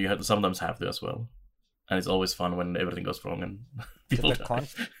 And you have to sometimes have to as well. And it's always fun when everything goes wrong and people die.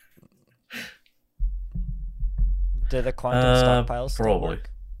 Do the quantum stockpiles still probably work?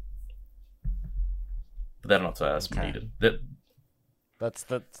 But they're not as needed. That's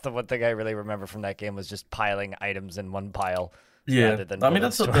the one thing I really remember from that game was just piling items in one pile. Yeah, rather than I mean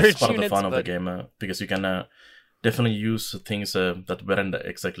that's part units, of the fun of the game because you can definitely use things that weren't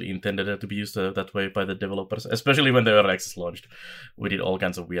exactly intended to be used that way by the developers, especially when the early access launched. We did all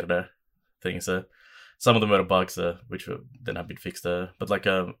kinds of weird things. Some of them were bugs, which then have been fixed. But like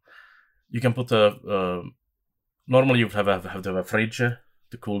you can put normally you have to have a fridge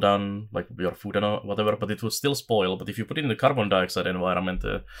to cool down like your food and whatever, but it will still spoil. But if you put it in the carbon dioxide environment,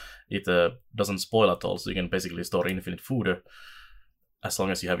 it doesn't spoil at all. So you can basically store infinite food as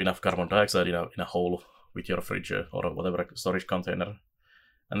long as you have enough carbon dioxide in a hole with your fridge or whatever storage container.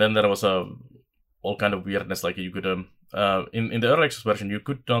 And then there was all kind of weirdness, like you could in the early access version you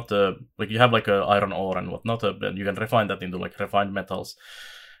could not like you have like iron ore and whatnot, and you can refine that into like refined metals.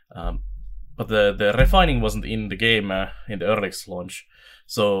 But the refining wasn't in the game in the early access launch.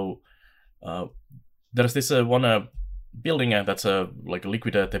 So there's this one building that's like a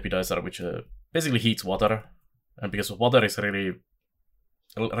liquid tepidizer, which basically heats water, and because water is really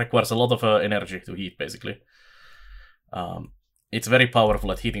requires a lot of energy to heat, basically. It's very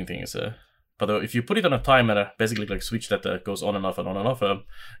powerful at heating things. But if you put it on a timer, basically like switch that goes on and off and on and off,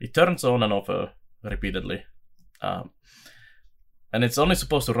 it turns on and off repeatedly. And it's only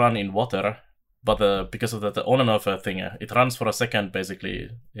supposed to run in water. But because of that on and off thing, it runs for a second,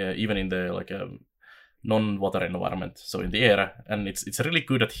 basically, even in the like non-water environment, so in the air, and it's really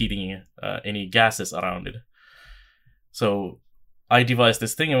good at heating any gases around it. So I devised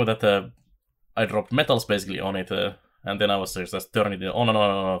this thing that I dropped metals basically on it, and then I was just turning it on and on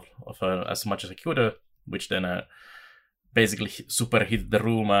and off as much as I could, which then basically superheat the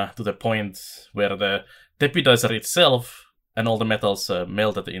room to the point where the deputizer itself and all the metals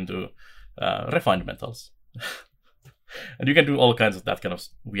melted into refined metals. And you can do all kinds of that kind of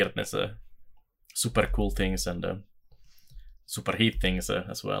weirdness, super cool things and superheat things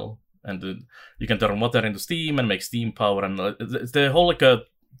as well. And you can turn water into steam and make steam power, and the whole like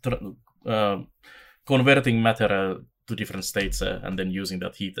converting matter to different states and then using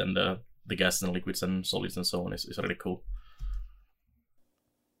that heat and the gas and liquids and solids and so on is really cool.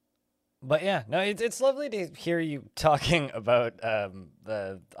 But yeah, no, it's lovely to hear you talking about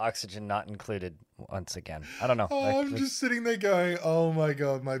the oxygen not included once again. I don't know. I'm just sitting there going, oh my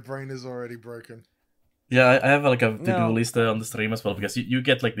god, my brain is already broken. Yeah, I have like a to-do list on the stream as well, because you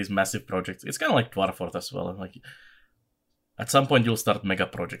get like these massive projects. It's kind of like Dwarf Fort as well. Like at some point you'll start mega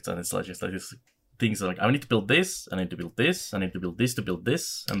projects, and it's like just like these things like, I need to build this, I need to build this, I need to build this to build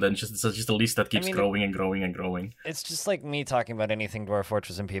this, and then it's just a list that keeps growing and growing and growing. It's just like me talking about anything Dwarf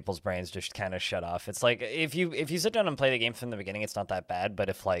Fortress in people's brains just kind of shut off. It's like if you sit down and play the game from the beginning, it's not that bad. But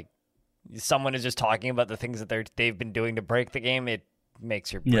if like someone is just talking about the things that they've been doing to break the game, it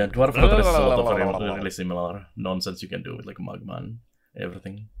makes your brain Dwarf Fortress is a lot of really similar nonsense you can do with like magma and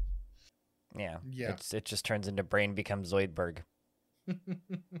everything. Yeah. It just turns into brain becomes Zoidberg.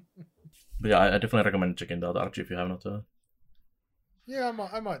 But yeah, I definitely recommend checking that out, Archie, if you have not. Yeah,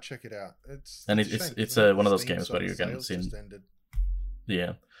 I might check it out. It's one of those games where you can sink.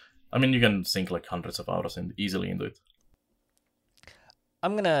 Yeah, I mean you can sink like hundreds of hours easily into it.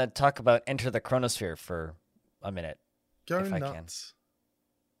 I'm gonna talk about Enter the Chronosphere for a minute. Go if nuts. I can.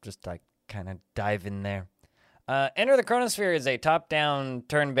 Just like kind of dive in there. Enter the Chronosphere is a top-down,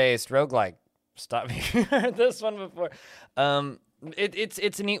 turn-based roguelike. Stop me if you heard this one before.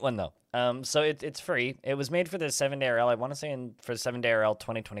 It's a neat one though. So it's free. It was made for the 7-day RL. I want to say for 7-day RL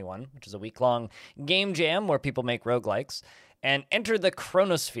 2021, which is a week-long game jam where people make roguelikes. And Enter the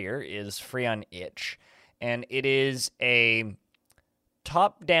Chronosphere is free on itch, and it is a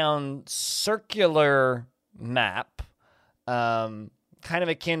top-down circular map, kind of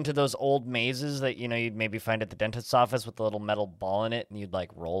akin to those old mazes that you'd maybe find at the dentist's office with a little metal ball in it, and you'd like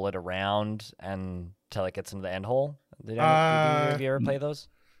roll it around until it gets into the end hole. Did either of you ever play those?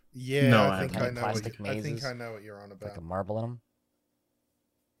 Yeah, no, I think I know what you're on about. Like a marble in them.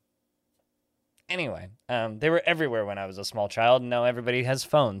 Anyway, they were everywhere when I was a small child, and now everybody has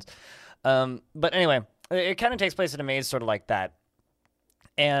phones. But anyway, it kind of takes place in a maze sort of like that.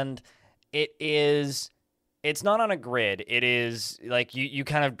 And it's not on a grid. It is like you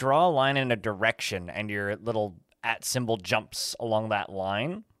kind of draw a line in a direction, and your little @ symbol jumps along that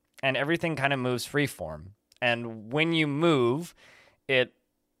line, and everything kind of moves freeform. And when you move, it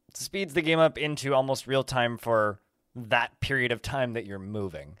speeds the game up into almost real time for that period of time that you're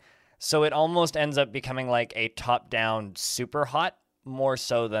moving. So it almost ends up becoming like a top-down super hot, more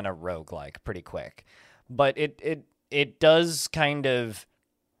so than a roguelike, pretty quick. But it does kind of...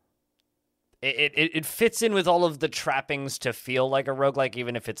 It fits in with all of the trappings to feel like a roguelike,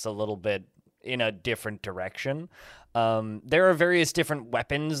 even if it's a little bit in a different direction. There are various different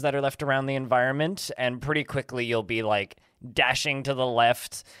weapons that are left around the environment, and pretty quickly you'll be like dashing to the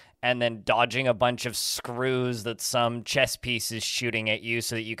left and then dodging a bunch of screws that some chess piece is shooting at you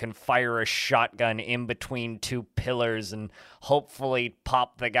so that you can fire a shotgun in between two pillars and hopefully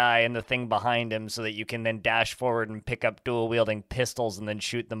pop the guy and the thing behind him so that you can then dash forward and pick up dual-wielding pistols and then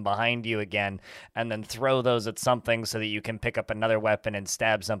shoot them behind you again, and then throw those at something so that you can pick up another weapon and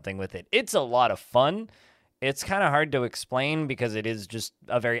stab something with it. It's a lot of fun. It's kind of hard to explain because it is just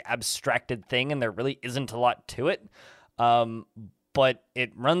a very abstracted thing and there really isn't a lot to it. But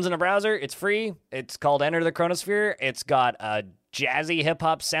it runs in a browser. It's free. It's called Enter the Chronosphere. It's got a jazzy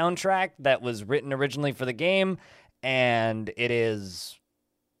hip-hop soundtrack that was written originally for the game, and it is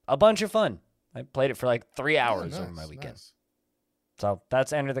a bunch of fun. I played it for like 3 hours over my weekend. Nice. So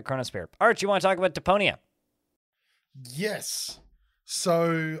that's Enter the Chronosphere. Arch, you want to talk about Deponia? Yes.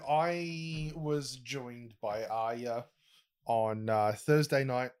 So I was joined by Arya on Thursday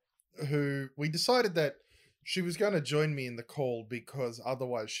night, who we decided that she was going to join me in the call because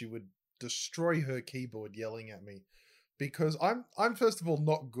otherwise she would destroy her keyboard yelling at me. Because I'm first of all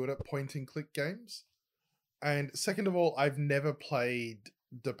not good at point and click games, and second of all I've never played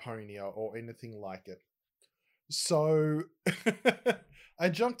Deponia or anything like it. So I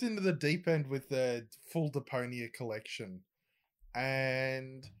jumped into the deep end with the full Deponia collection,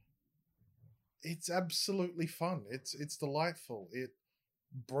 and it's absolutely fun. It's delightful. It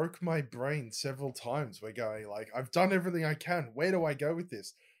broke my brain several times. We're going like, I've done everything I can. Where do I go with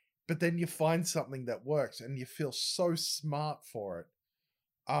this? But then you find something that works and you feel so smart for it.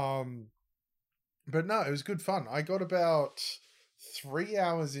 But no, it was good fun. I got about 3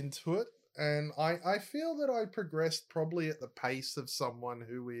 hours into it, and I feel that I progressed probably at the pace of someone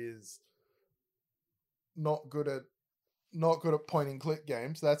who is not good at point and click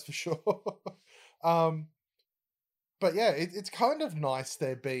games, that's for sure. um but yeah, it's kind of nice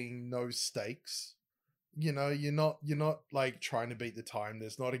there being no stakes. You know, you're not like trying to beat the time.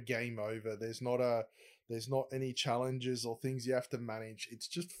 There's not a game over. There's not any challenges or things you have to manage. It's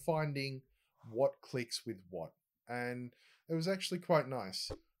just finding what clicks with what. And it was actually quite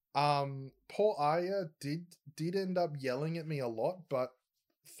nice. Poor Aya did end up yelling at me a lot, but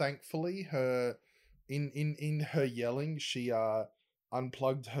thankfully her in her yelling, she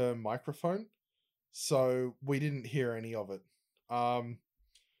unplugged her microphone, so we didn't hear any of it.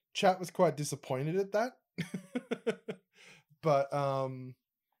 Chat was quite disappointed at that. But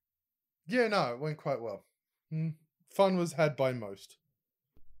yeah, no, it went quite well. Fun was had by most.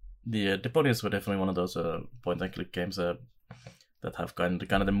 The Deponia were definitely one of those point and click games that have kind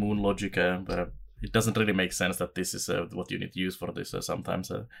of the moon logic, where it doesn't really make sense that this is what you need to use for this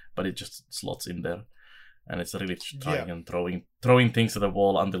sometimes, but it just slots in there, and it's really trying and throwing things at the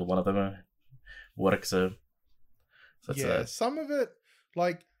wall until one of them works. So some of it,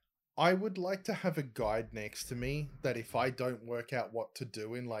 like, I would like to have a guide next to me that if I don't work out what to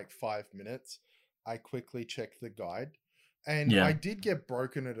do in like 5 minutes, I quickly check the guide. And I did get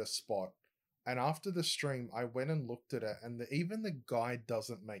broken at a spot. And after the stream, I went and looked at it, and even the guide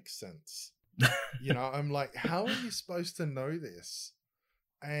doesn't make sense. You know, I'm like, how are you supposed to know this?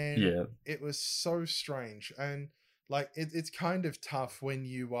 And it was so strange. And like, it's kind of tough when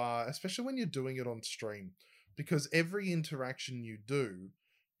you are, especially when you're doing it on stream, because every interaction you do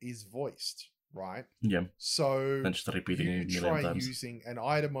is voiced, right? Yeah. So and just repeating you try times. using an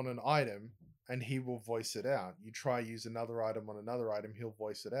item on an item, and he will voice it out. You try use another item on another item, he'll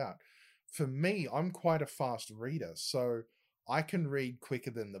voice it out. For me, I'm quite a fast reader, so I can read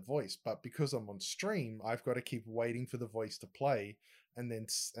quicker than the voice, but because I'm on stream, I've got to keep waiting for the voice to play and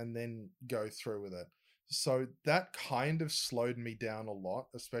then go through with it. So that kind of slowed me down a lot,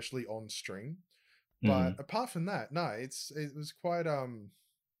 especially on stream. But apart from that, no, it was quite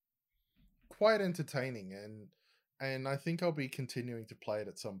entertaining, and I think I'll be continuing to play it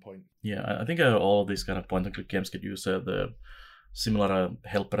at some point. Yeah, I think all of these kind of point and click games could use the similar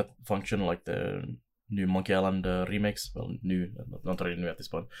helper function, like the new Monkey Island remakes. Well, new, not really new at this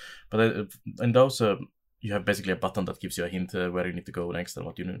point, but in those you have basically a button that gives you a hint where you need to go next and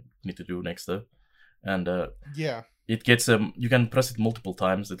what you need to do next. And it gets you can press it multiple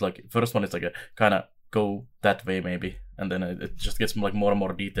times. It's like first one is like a kind of go that way maybe, and then it just gets like more and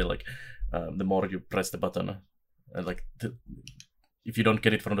more detail. Like the more you press the button, like if you don't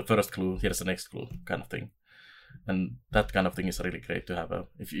get it from the first clue, here's the next clue, kind of thing. And that kind of thing is really great to have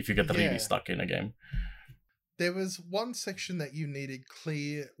if you get really stuck in a game. There was one section that you needed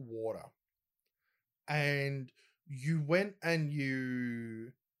clear water, and you went and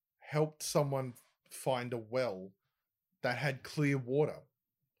you helped someone find a well that had clear water,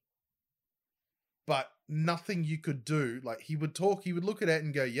 but nothing you could do. Like, he would look at it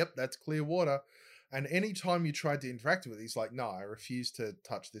and go, yep, that's clear water. And anytime you tried to interact with it, he's like, no, I refuse to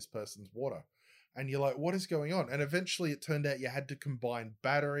touch this person's water. And you're like, what is going on? And eventually it turned out you had to combine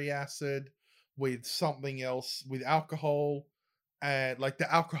battery acid with something else, with alcohol, and like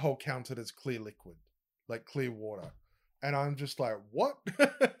the alcohol counted as clear liquid, like clear water. And I'm just like, what?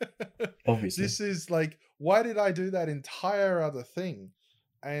 Obviously. This is like, why did I do that entire other thing?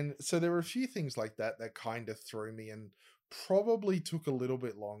 And so there were a few things like that kind of threw me, and probably took a little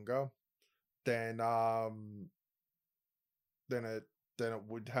bit longer than it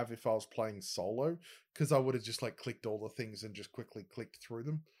would have if I was playing solo, because I would have just like clicked all the things and just quickly clicked through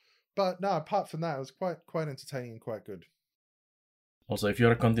them. But no, apart from that, it was quite entertaining and quite good. Also, if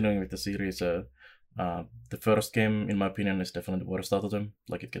you're continuing with the series, the first game, in my opinion, is definitely the worst out of them.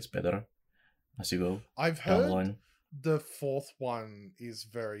 Like, it gets better as you go. I've heard the fourth one is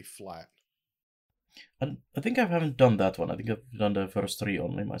very flat. I think I haven't done that one. I think I've done the first three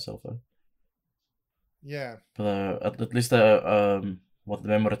only myself. Yeah. But at least what the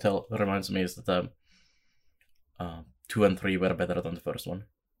memory reminds me is that 2 and 3 were better than the first one.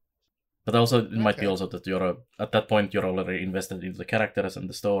 But also, it might be also that you're at that point you're already invested in the characters and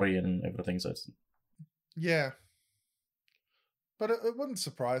the story and everything. So it's but it wouldn't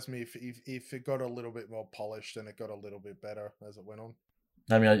surprise me if it got a little bit more polished and it got a little bit better as it went on.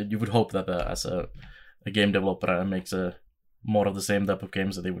 I mean, you would hope that as a game developer makes more of the same type of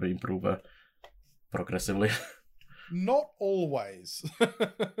games, that they would improve progressively. Not always.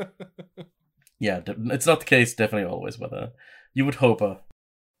 Yeah, it's not the case definitely always, but you would hope.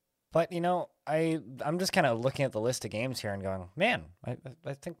 But, you know, I'm just kind of looking at the list of games here and going, man,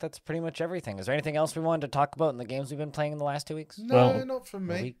 I think that's pretty much everything. Is there anything else we wanted to talk about in the games we've been playing in the last 2 weeks? No, not for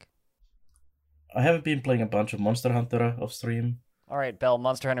me. I haven't been playing a bunch of Monster Hunter off stream. All right, Bell,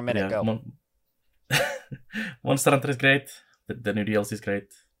 Monster Hunter Minute, go. Monster Hunter is great. The new DLC is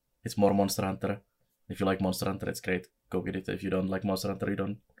great. It's more Monster Hunter. If you like Monster Hunter, it's great. Go get it. If you don't like Monster Hunter, you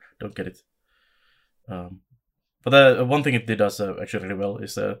don't get it. But the one thing it did actually really well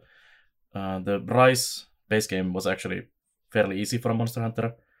is the Rise base game was actually fairly easy for a Monster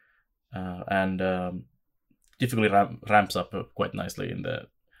Hunter, and difficulty ramps up quite nicely in the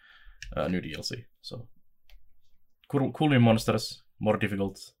new DLC. So cool new monsters, more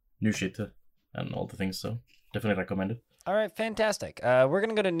difficult, new shit, and all the things. So definitely recommend it. All right, fantastic. We're going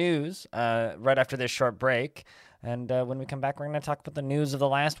to go to news right after this short break. And when we come back, we're going to talk about the news of the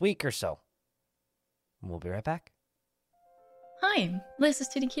last week or so. We'll be right back. Hi, this is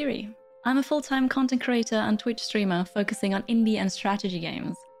Tidikiri. I'm a full-time content creator and Twitch streamer focusing on indie and strategy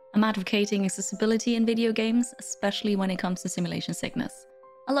games. I'm advocating accessibility in video games, especially when it comes to simulation sickness.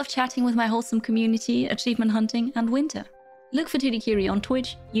 I love chatting with my wholesome community, achievement hunting, and winter. Look for Tidikiri on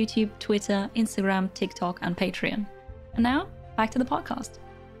Twitch, YouTube, Twitter, Instagram, TikTok, and Patreon. And now, back to the podcast.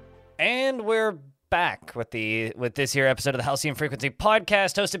 And we're back with this here episode of the Halcyon Frequency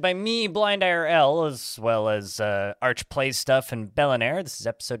podcast, hosted by me, Blind IRL, as well as Arch Plays Stuff and Bellinaire. This is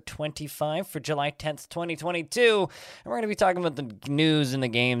episode 25 for July 10th, 2022, and we're going to be talking about the news in the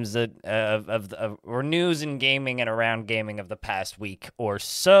games that or news in gaming and around gaming of the past week or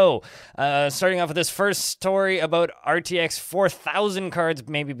so. Starting off with this first story about RTX 4000 cards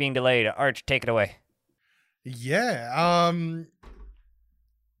maybe being delayed. Arch, take it away. Yeah,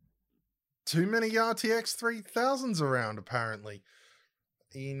 too many RTX 3000s around, apparently.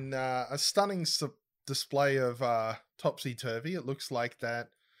 In a stunning display of topsy-turvy, it looks like that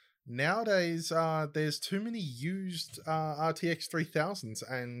nowadays there's too many used RTX 3000s,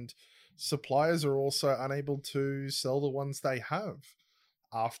 and suppliers are also unable to sell the ones they have.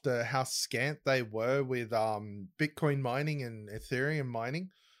 After how scant they were with Bitcoin mining and Ethereum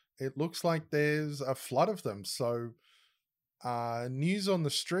mining, it looks like there's a flood of them. So news on the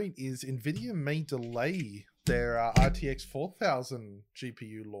street is NVIDIA may delay their RTX 4000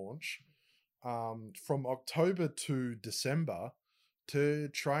 GPU launch from October to December to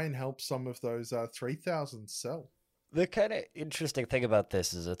try and help some of those 3000 sell. The kind of interesting thing about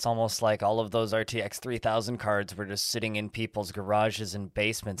this is it's almost like all of those RTX 3000 cards were just sitting in people's garages and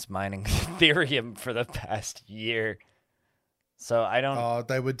basements mining Ethereum for the past year. So I don't...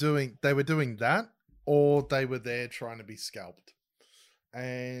 They were doing that, or they were there trying to be scalped.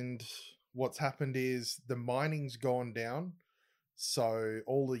 And what's happened is the mining's gone down, so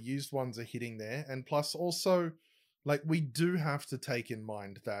all the used ones are hitting there. And plus also, like, we do have to take in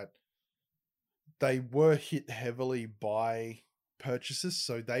mind that they were hit heavily by purchases,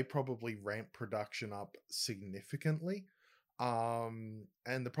 so they probably ramped production up significantly. And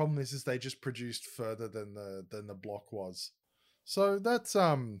the problem is they just produced further than the block was. So that's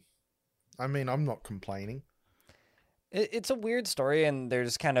I mean, I'm not complaining. It's a weird story, and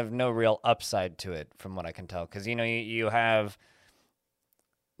there's kind of no real upside to it, from what I can tell. Because, you have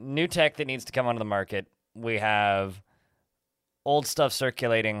new tech that needs to come onto the market. We have old stuff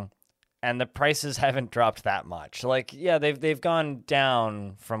circulating, and the prices haven't dropped that much. Like, yeah, they've gone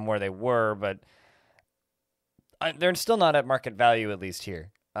down from where they were, but they're still not at market value, at least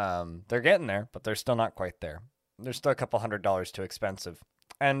here. They're getting there, but they're still not quite there. They're still a couple $100 too expensive.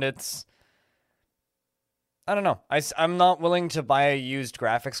 And it's... I don't know. I'm not willing to buy a used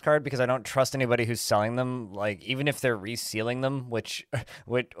graphics card because I don't trust anybody who's selling them. Like, even if they're resealing them,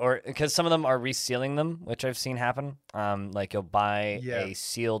 or because some of them are resealing them, which I've seen happen. Like you'll buy a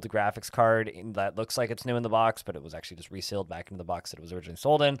sealed graphics card that looks like it's new in the box, but it was actually just resealed back into the box that it was originally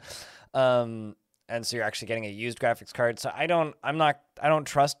sold in. And so you're actually getting a used graphics card. So I don't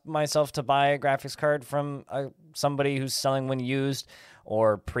trust myself to buy a graphics card from somebody who's selling when used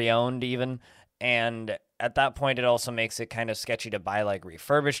or pre-owned even. And at that point, it also makes it kind of sketchy to buy like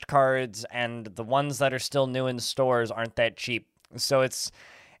refurbished cards, and the ones that are still new in stores aren't that cheap. So it's,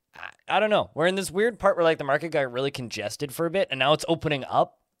 I don't know. We're in this weird part where like the market got really congested for a bit, and now it's opening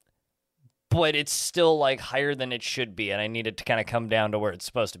up, but it's still like higher than it should be, and I need it to kind of come down to where it's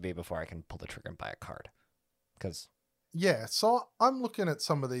supposed to be before I can pull the trigger and buy a card. So I'm looking at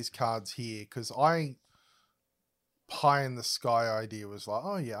some of these cards here because pie in the sky idea was like,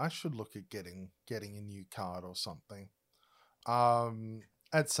 oh yeah, I should look at getting a new card or something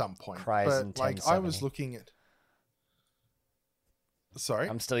at some point. But like I was looking at, sorry,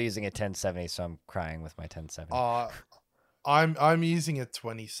 I'm still using a 1070, so I'm crying with my 1070. I'm using a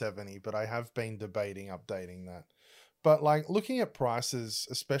 2070, but I have been debating updating that. But like looking at prices,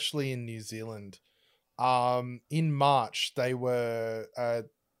 especially in New Zealand, in March they were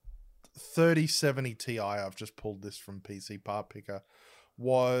 3070 Ti. I've just pulled this from PC Part Picker.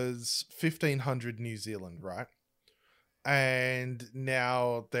 Was 1,500 New Zealand, right? And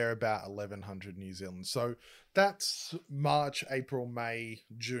now they're about 1,100 New Zealand. So that's March, April, May,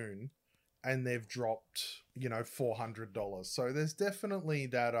 June, and they've dropped, $400. So there's definitely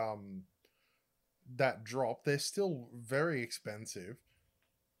that that drop. They're still very expensive,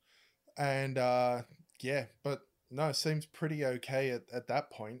 and yeah, but no, it seems pretty okay at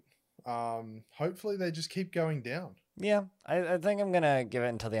that point. Hopefully they just keep going down. Yeah, I think I'm gonna give it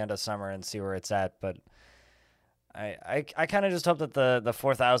until the end of summer and see where it's at, but I kind of just hope that the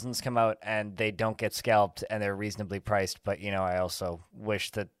 4000s come out and they don't get scalped and they're reasonably priced. But I also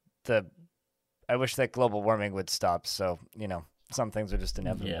wish that global warming would stop. So some things are just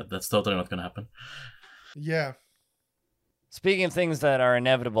inevitable. Yeah, that's totally not gonna happen. Yeah. Speaking of things that are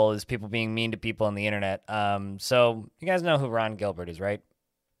inevitable, is people being mean to people on the internet. So you guys know who Ron Gilbert is, right?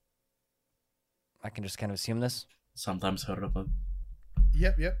 I can just kind of assume this. Sometimes heard of it.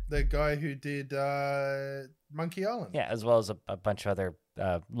 Yep. The guy who did Monkey Island. Yeah, as well as a bunch of other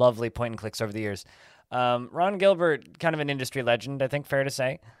lovely point and clicks over the years. Ron Gilbert, kind of an industry legend, I think, fair to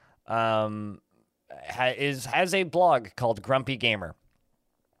say, has a blog called Grumpy Gamer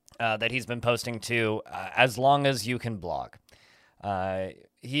that he's been posting to as long as you can blog.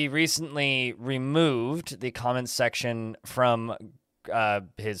 He recently removed the comments section from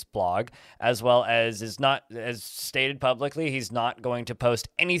his blog, as well as as stated publicly, he's not going to post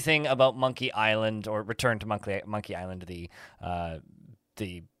anything about Monkey Island or Return to Monkey Island, the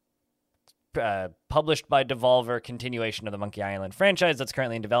published by Devolver continuation of the Monkey Island franchise that's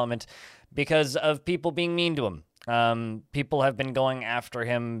currently in development, because of people being mean to him. People have been going after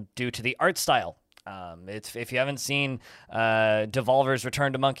him due to the art style. If you haven't seen Devolver's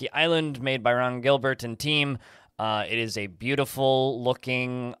Return to Monkey Island, made by Ron Gilbert and team, it is a beautiful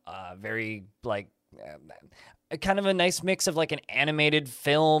looking, very kind of a nice mix of like an animated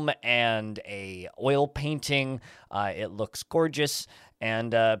film and a oil painting. It looks gorgeous,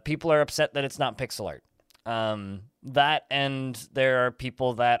 and people are upset that it's not pixel art. That, and there are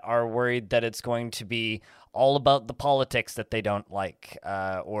people that are worried that it's going to be all about the politics that they don't like,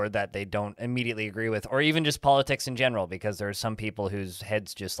 or that they don't immediately agree with, or even just politics in general, because there are some people whose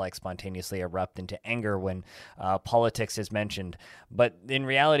heads just spontaneously erupt into anger when politics is mentioned. But in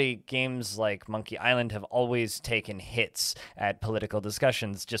reality, games like Monkey Island have always taken hits at political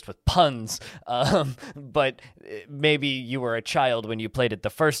discussions just with puns. But maybe you were a child when you played it the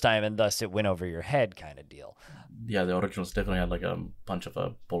first time, and thus it went over your head, kind of deal. Yeah, the originals definitely had a bunch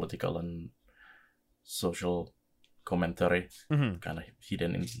of political and social commentary, kind of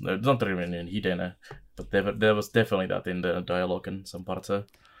hidden in, not really hidden, but there was definitely that in the dialogue and some parts.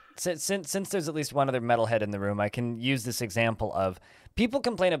 Since there's at least one other metalhead in the room, I can use this example of people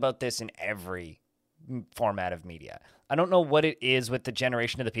complain about this in every format of media. I don't know what it is with the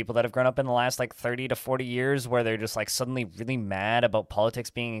generation of the people that have grown up in the last 30 to 40 years where they're just suddenly really mad about politics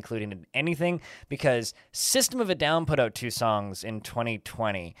being included in anything, because System of a Down put out 2 songs in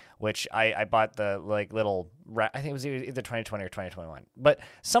 2020, which I bought the little, I think it was either 2020 or 2021, but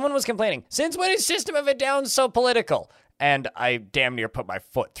someone was complaining, since when is System of a Down so political? And I damn near put my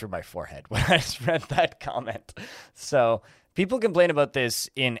foot through my forehead when I read that comment. So people complain about this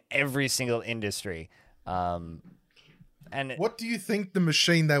in every single industry. And what do you think the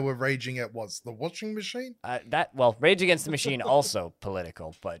machine they were raging at was? The washing machine? Rage Against the Machine also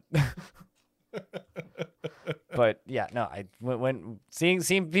political, but but yeah, no. When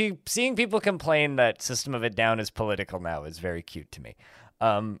seeing people complain that System of a Down is political now is very cute to me.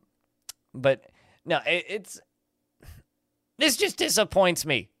 But no, this just disappoints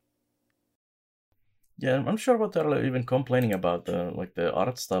me. Yeah, I'm sure what they're even complaining about, the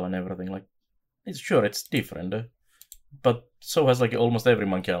art style and everything. It's different, but so has almost every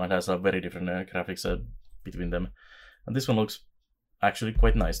Monkey Island has a very different graphics between them, and this one looks actually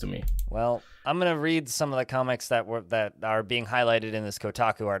quite nice to me. Well, I'm gonna read some of the comics that are being highlighted in this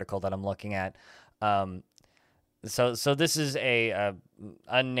Kotaku article that I'm looking at. So this is a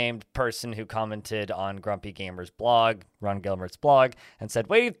unnamed person who commented on Grumpy Gamer's blog, Ron Gilbert's blog, and said,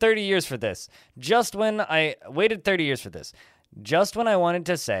 waited 30 years for this. Just when I wanted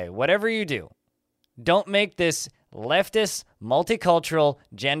to say, whatever you do, don't make this leftist, multicultural,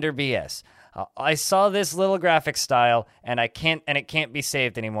 gender BS. I saw this little graphic style, and it can't be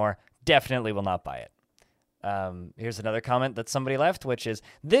saved anymore. Definitely will not buy it. Here's another comment that somebody left, which is,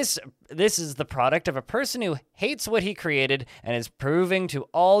 this is the product of a person who hates what he created and is proving to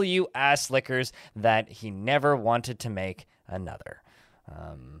all you ass lickers that he never wanted to make another.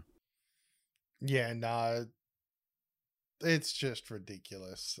 Yeah, no, it's just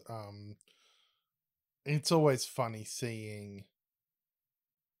ridiculous. It's always funny seeing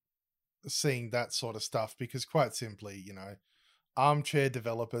that sort of stuff, because quite simply, armchair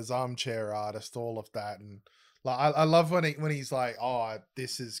developers, armchair artists, all of that, and like I love when he's like, oh,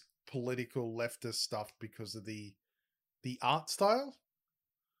 this is political leftist stuff because of the art style.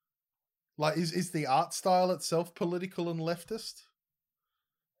 Like, is the art style itself political and leftist?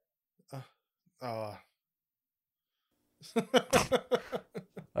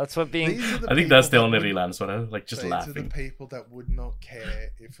 That's what being. I think that's the only real answer. Like, just laughing. These are the people that would not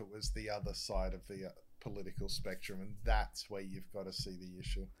care if it was the other side of the political spectrum, and that's where you've got to see the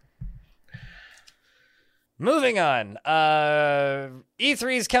issue. Moving on.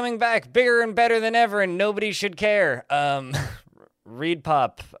 E3 is coming back bigger and better than ever, and nobody should care.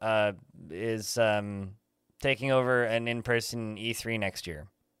 ReedPop is taking over an in-person E3 next year.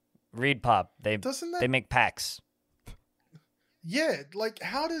 ReedPop, they make packs. Yeah, like,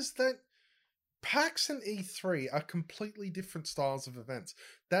 how does that... PAX and E3 are completely different styles of events.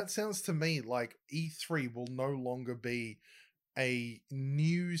 That sounds to me like E3 will no longer be a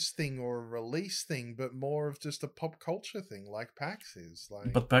news thing or a release thing, but more of just a pop culture thing, like PAX is.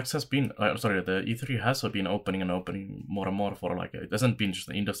 Like, but PAX has been, the E3 has been opening more and more for, like, it hasn't been just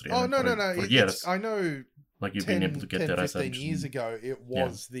the industry. Oh, no. For years. I know, like, you've been able to get 15 years ago, it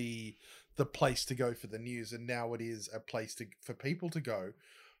was the place to go for the news, and now it is a place for people to go.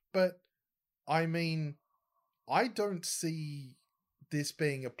 But, I mean, I don't see this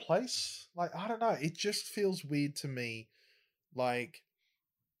being a place. Like, I don't know, it just feels weird to me. Like,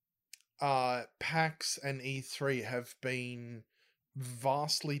 PAX and E3 have been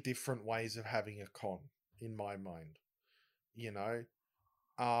vastly different ways of having a con, in my mind.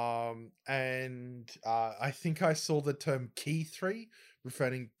 And I think I saw the term Key3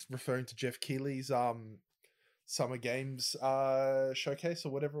 referring to Jeff Keighley's Summer Games showcase,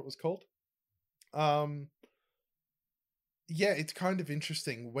 or whatever it was called. Yeah, it's kind of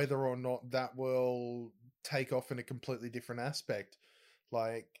interesting whether or not that will take off in a completely different aspect.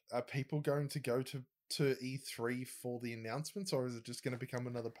 Like, are people going to go to E3 for the announcements, or is it just going to become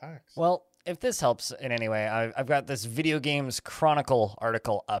another PAX? Well, if this helps in any way, I've got this Video Games Chronicle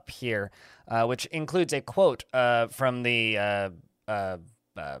article up here, which includes a quote from the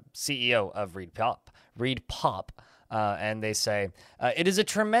CEO of ReedPop. And they say, it is a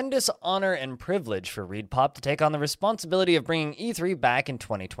tremendous honor and privilege for ReedPop to take on the responsibility of bringing E3 back in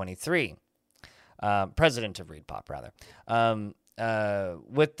 2023. President of ReedPop, rather.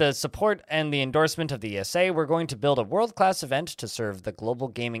 With the support and the endorsement of the ESA, we're going to build a world-class event to serve the global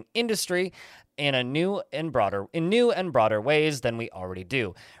gaming industry in new and broader ways than we already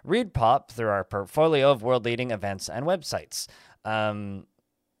do. ReedPop through our portfolio of world-leading events and websites.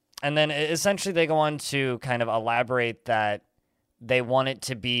 And then essentially they go on to kind of elaborate that they want it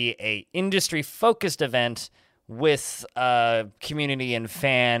to be a industry-focused event with community and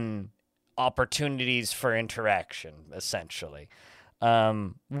fan opportunities for interaction, essentially.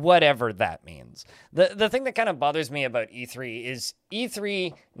 Whatever that means. The thing that kind of bothers me about E3 is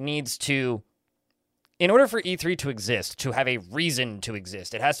E3 needs to, in order for E3 to exist, to have a reason to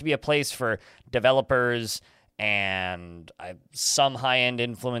exist, it has to be a place for developers and some high-end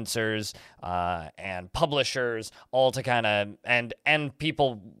influencers and publishers, all to kind of, and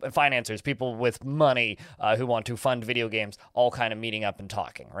people, financiers, people with money who want to fund video games, all kind of meeting up and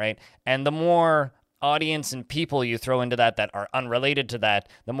talking, right? And the more audience and people you throw into that are unrelated to that,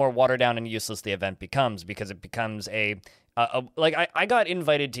 the more watered down and useless the event becomes, because it becomes I got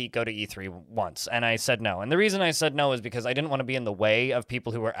invited to go to E3 once, and I said no. And the reason I said no is because I didn't want to be in the way of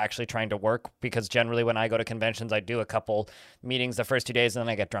people who were actually trying to work, because generally when I go to conventions, I do a couple meetings the first 2 days, and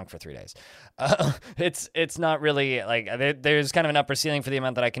then I get drunk for 3 days. It's not really, like, there's kind of an upper ceiling for the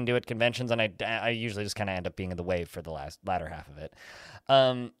amount that I can do at conventions, and I usually just kind of end up being in the way for the latter half of it.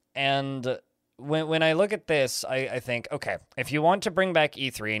 And when I look at this, I think, okay, if you want to bring back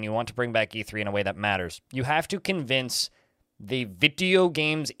E3, and you want to bring back E3 in a way that matters, you have to convince the video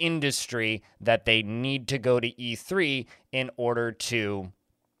games industry that they need to go to E3 in order to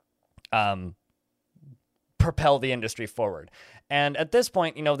propel the industry forward. And at this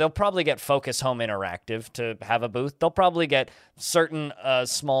point, they'll probably get Focus Home Interactive to have a booth. They'll probably get certain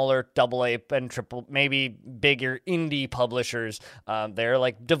smaller AA and triple, maybe bigger indie publishers there.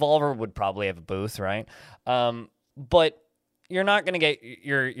 Like Devolver would probably have a booth, right? But you're not gonna get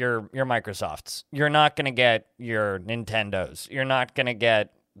your Microsofts. You're not gonna get your Nintendos. You're not gonna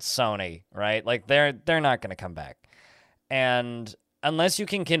get Sony, right? Like they're not gonna come back. And unless you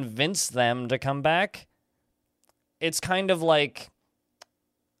can convince them to come back, it's kind of like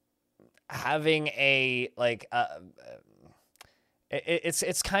having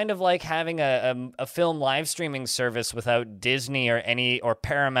it's kind of like having a film live streaming service without Disney or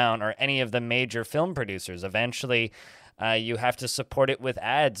Paramount or any of the major film producers. Eventually, you have to support it with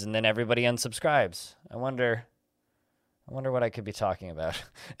ads, and then everybody unsubscribes. I wonder what I could be talking about.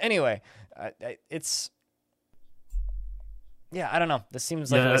 Anyway, it's I don't know. This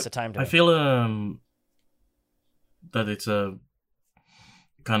seems like a waste of time to me. I feel that it's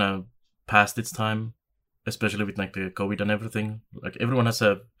kind of past its time, especially with like the COVID and everything. Like everyone has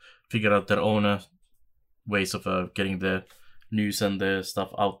to figure out their own ways of getting the news and the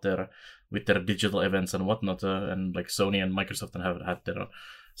stuff out there with their digital events and whatnot. And like Sony and Microsoft have had their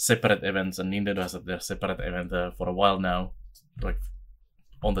separate events, and Nintendo has had their separate event for a while now, like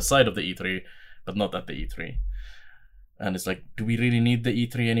on the side of the E3, but not at the E3. And it's like, do we really need the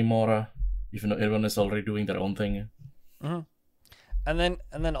E3 anymore? Even though everyone is already doing their own thing. Mm-hmm. And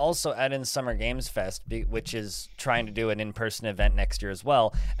then also add in Summer Games Fest, which is trying to do an in-person event next year as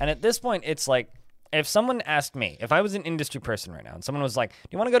well. And at this point, it's like, if someone asked me, if I was an industry person right now, and someone was like, do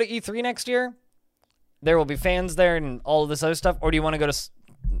you want to go to E3 next year? There will be fans there and all of this other stuff. Or do you want to go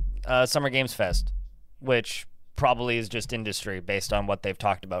to Summer Games Fest, which probably is just industry based on what they've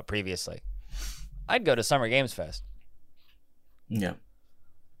talked about previously? I'd go to Summer Games Fest. Yeah.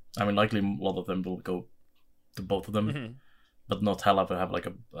 I mean, likely a lot of them will go to both of them. Mm-hmm. But not have like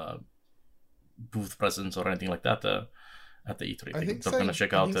a booth presence or anything like that at the E3. I think they're going to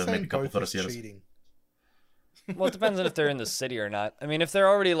check out maybe a couple of first years. Well, it depends on if they're in the city or not. I mean, if they're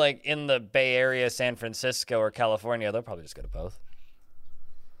already like in the Bay Area, San Francisco, or California, they'll probably just go to both.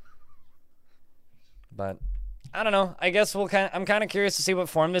 But I don't know. I guess I'm kind of curious to see what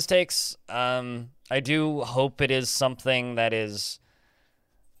form this takes. I do hope it is something that is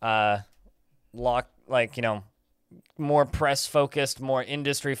more press focused, more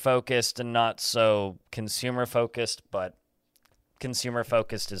industry focused, and not so consumer focused. But consumer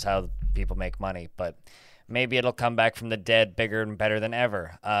focused is how people make money. But maybe it'll come back from the dead bigger and better than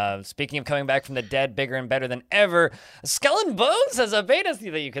ever. Speaking of coming back from the dead bigger and better than ever, Skull and Bones has a beta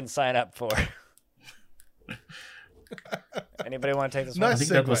that you can sign up for. Anybody want to take this one? I think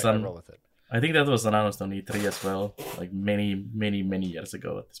that was roll with it. I think that was announced on E3 as well, like many, many, many years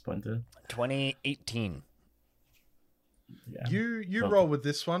ago at this point. 2018. Yeah. You roll with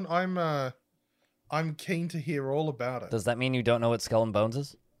this one. I'm keen to hear all about it. Does that mean you don't know what Skull and Bones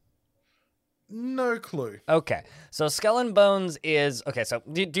is? No clue. Okay, so Skull and Bones is okay. So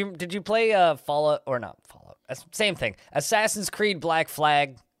did you play Fallout or not Fallout? Same thing. Assassin's Creed Black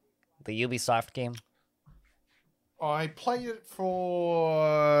Flag, the Ubisoft game. I played it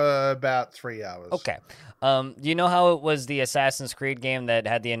for about 3 hours. Okay. You know how it was the Assassin's Creed game that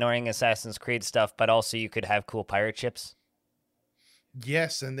had the annoying Assassin's Creed stuff, but also you could have cool pirate ships?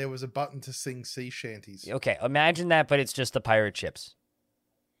 Yes, and there was a button to sing sea shanties. Okay, imagine that, but it's just the pirate ships.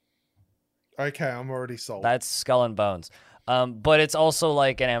 Okay, I'm already sold. That's Skull and Bones. But it's also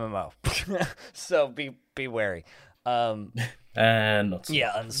like an MMO. So be wary. And not so.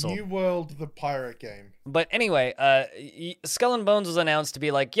 Yeah, unsold. New World, the pirate game. But anyway, Skull and Bones was announced to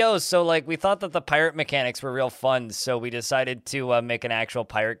be like, yo, so like we thought that the pirate mechanics were real fun, so we decided to make an actual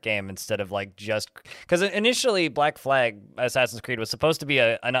pirate game instead of like just because initially Black Flag Assassin's Creed was supposed to be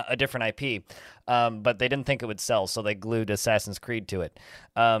a different IP, but they didn't think it would sell, so they glued Assassin's Creed to it.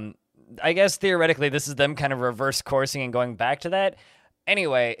 I guess theoretically this is them kind of reverse coursing and going back to that.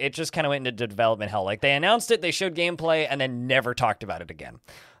 Anyway, it just kind of went into development hell. Like, they announced it, they showed gameplay, and then never talked about it again.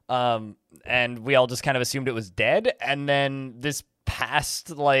 And we all just kind of assumed it was dead. And then this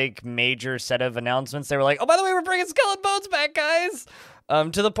past, like, major set of announcements, they were like, oh, by the way, we're bringing Skull and Bones back, guys!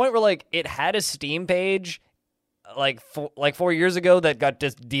 To the point where, like, it had a Steam page, like 4 years ago that got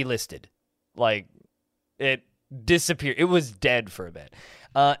just delisted. Like, it disappeared. It was dead for a bit.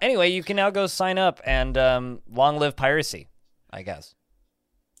 Anyway, you can now go sign up, and long live piracy, I guess.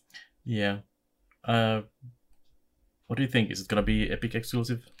 Yeah. What do you think? Is it going to be Epic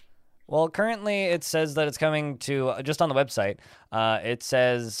exclusive? Well, currently it says that it's coming to, just on the website, it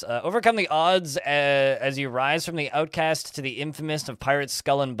says, overcome the odds as you rise from the outcast to the infamous of Pirates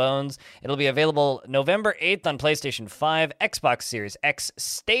Skull and Bones. It'll be available November 8th on PlayStation 5, Xbox Series X,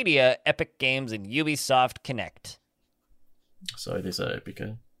 Stadia, Epic Games, and Ubisoft Connect. So it is an Epic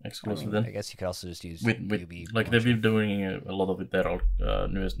exclusive then? I guess you could also just use with Ubi. Like, they've been doing a lot of it there,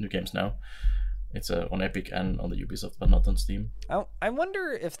 new games now. It's on Epic and on the Ubisoft, but not on Steam. Oh, I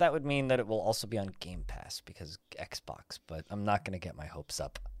wonder if that would mean that it will also be on Game Pass because Xbox, but I'm not going to get my hopes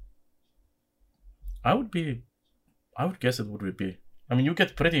up. I would guess it would be. I mean, you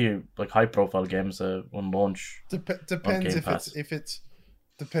get pretty like high-profile games on launch. Depends if it's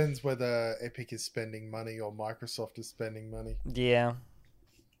depends whether Epic is spending money or Microsoft is spending money. Yeah.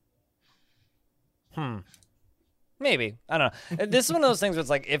 Maybe. I don't know. This is one of those things where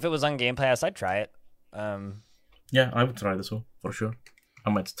it's like, if it was on Game Pass, I'd try it. Yeah, I would try this one for sure. I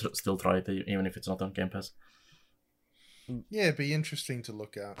might still try it even if it's not on Game Pass. Yeah, it'd be interesting to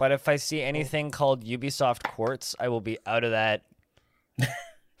look at. But if I see anything called Ubisoft Quartz, I will be out of that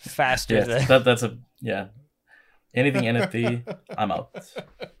faster. Yeah, that's a yeah. Anything NFT, I'm out.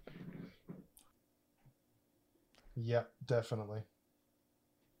 Yeah, definitely.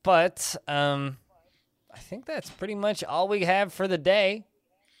 But I think that's pretty much all we have for the day.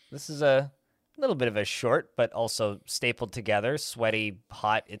 This is a little bit of a short, but also stapled together, sweaty,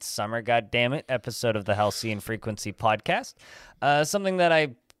 hot, it's summer, goddammit, episode of the Halcyon Frequency podcast. Something that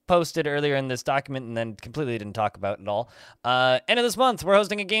I posted earlier in this document and then completely didn't talk about at all. End of this month, we're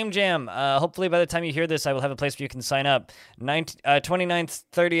hosting a game jam. Hopefully by the time you hear this, I will have a place where you can sign up. 29th,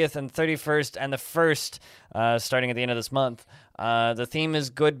 30th, and 31st, and the 1st, starting at the end of this month. The theme is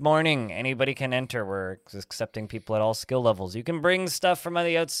good morning. Anybody can enter. We're accepting people at all skill levels. You can bring stuff from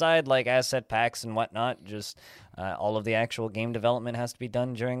the outside like asset packs and whatnot. Just all of the actual game development has to be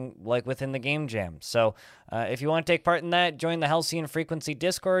done within the game jam. So if you want to take part in that, join the Halcyon Frequency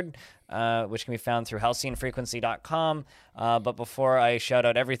Discord, which can be found through halcyonfrequency.com. But before I shout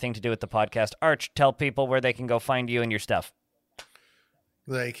out everything to do with the podcast, Arch, tell people where they can go find you and your stuff.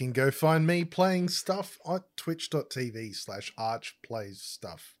 They can go find me playing stuff at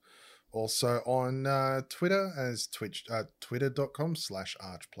twitch.tv/archplaysstuff. Also on Twitter as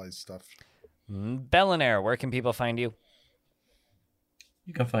twitter.com/archplaysstuff. Bellinair, where can people find you?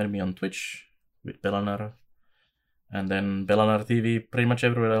 You can find me on Twitch with Bellinair. And then Bellinair TV pretty much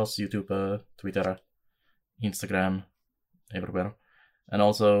everywhere else. YouTube, Twitter, Instagram, everywhere. And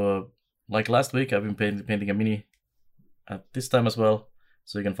also, like last week, I've been painting a mini at this time as well.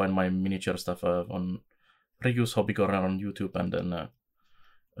 So you can find my miniature stuff on Riku's Hobby Corner on YouTube and then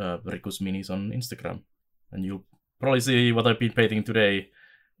Riku's Minis on Instagram. And you'll probably see what I've been painting today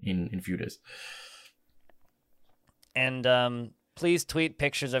in a few days. And please tweet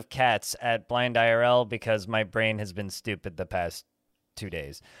pictures of cats at BlindIRL because my brain has been stupid the past 2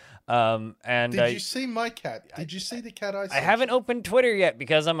 days. And did you see my cat? Did you see the cat I saw? I haven't opened Twitter yet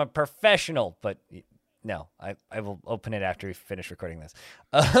because I'm a professional, but... No, I will open it after we finish recording this.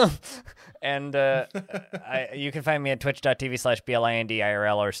 And you can find me at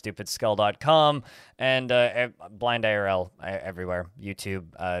twitch.tv/BLINDIRL or stupidskull.com and BlindIRL everywhere.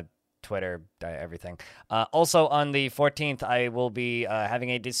 YouTube, Twitter, everything. Also on the 14th, I will be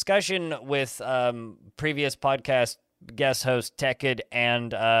having a discussion with previous podcast guest host Tekid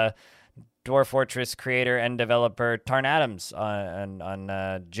and Dwarf Fortress creator and developer Tarn Adams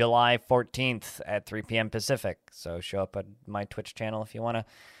on July 14th at 3 p.m. Pacific. So show up at my Twitch channel if you want to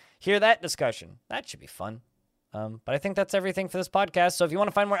hear that discussion. That should be fun. But I think that's everything for this podcast. So if you want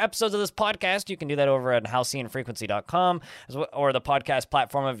to find more episodes of this podcast, you can do that over at halcyonfrequency.com or the podcast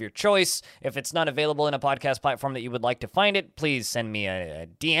platform of your choice. If it's not available in a podcast platform that you would like to find it, please send me a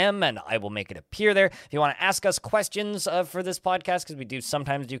DM and I will make it appear there. If you want to ask us questions for this podcast, because we do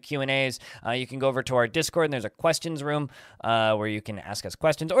sometimes do Q&As, you can go over to our Discord and there's a questions room where you can ask us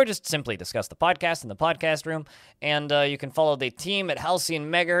questions or just simply discuss the podcast in the podcast room. And you can follow the team at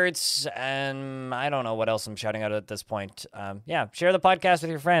Halcyon Megahertz. And I don't know what else I'm shouting out at this point. Share the podcast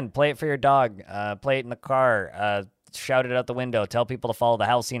with your friend. Play it for your dog. Play it in the car. Shout it out the window. Tell people to follow the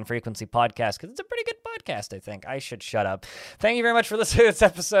Halcyon Frequency podcast because it's a pretty good podcast, I think. I should shut up. Thank you very much for listening to this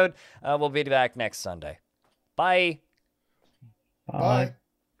episode. We'll be back next Sunday. Bye. Bye.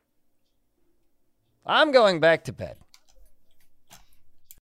 I'm going back to bed.